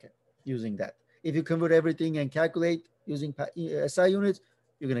 Okay, using that. If you convert everything and calculate using SI units,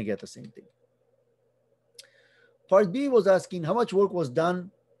 you're going to get the same thing. Part B was asking how much work was done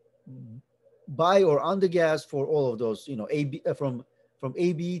by or on the gas for all of those, AB, from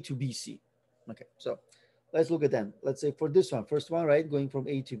AB to BC. Okay, so Let's look at them. Let's say for this one, first one, right, going from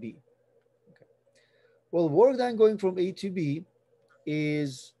A to B. Okay. Well, work done going from A to B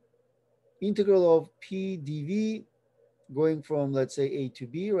is integral of P dV going from, let's say, A to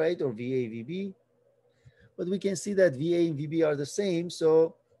B, right, or VA, VB. But we can see that VA and VB are the same,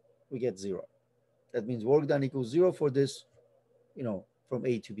 so we get 0. That means work done equals 0 for this, from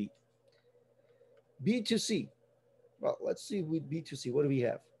A to B. B to C. Well, let's see with B to C. What do we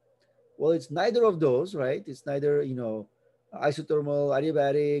have? Well, it's neither of those, right? It's neither, isothermal,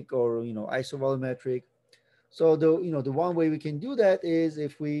 adiabatic, or, isovolumetric. So the one way we can do that is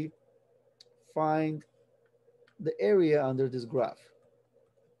if we find the area under this graph.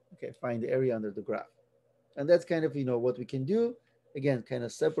 Okay, find the area under the graph. And that's kind of, what we can do. Again, kind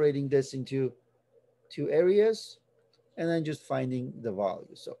of separating this into two areas and then just finding the value.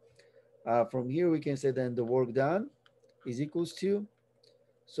 So from here, we can say then the work done is equals to,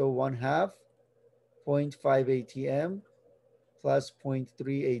 so 1/2 0.5 ATM plus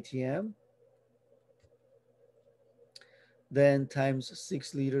 0.3 ATM, then times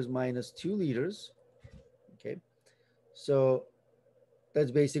 6 liters minus 2 liters. Okay, so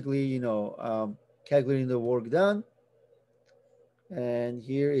that's basically, calculating the work done. And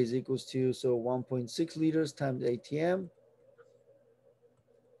here is equals to, so 1.6 liters times ATM.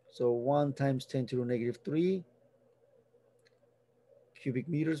 So 1 times 10 to the negative 3 cubic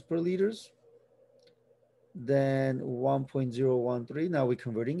meters per liters. Then 1.013. Now we're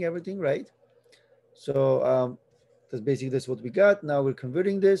converting everything, right? So that's what we got. Now we're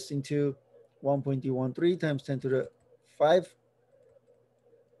converting this into 1.213 times 10 to the 5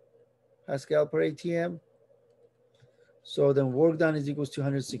 Pascal per ATM. So then work done is equals to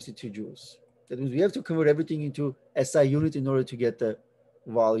 162 joules. That means we have to convert everything into SI unit in order to get the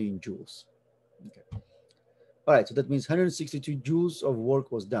value in joules. Okay. All right, so that means 162 joules of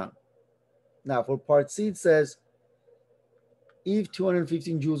work was done. Now for part C, it says if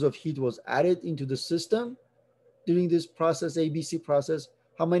 215 joules of heat was added into the system during this process, ABC process,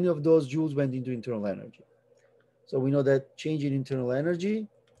 how many of those joules went into internal energy? So we know that change in internal energy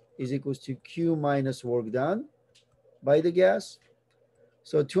is equals to Q minus work done by the gas.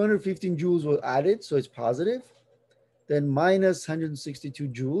 So 215 joules were added, so it's positive. Then minus 162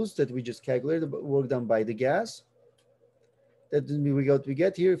 joules that we just calculated, work done by the gas. That means we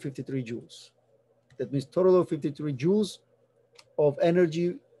get here 53 joules. That means total of 53 joules of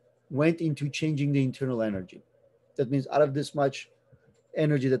energy went into changing the internal energy. That means out of this much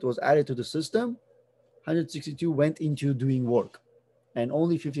energy that was added to the system, 162 went into doing work, and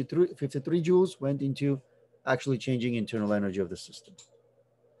only 53 joules went into actually changing internal energy of the system.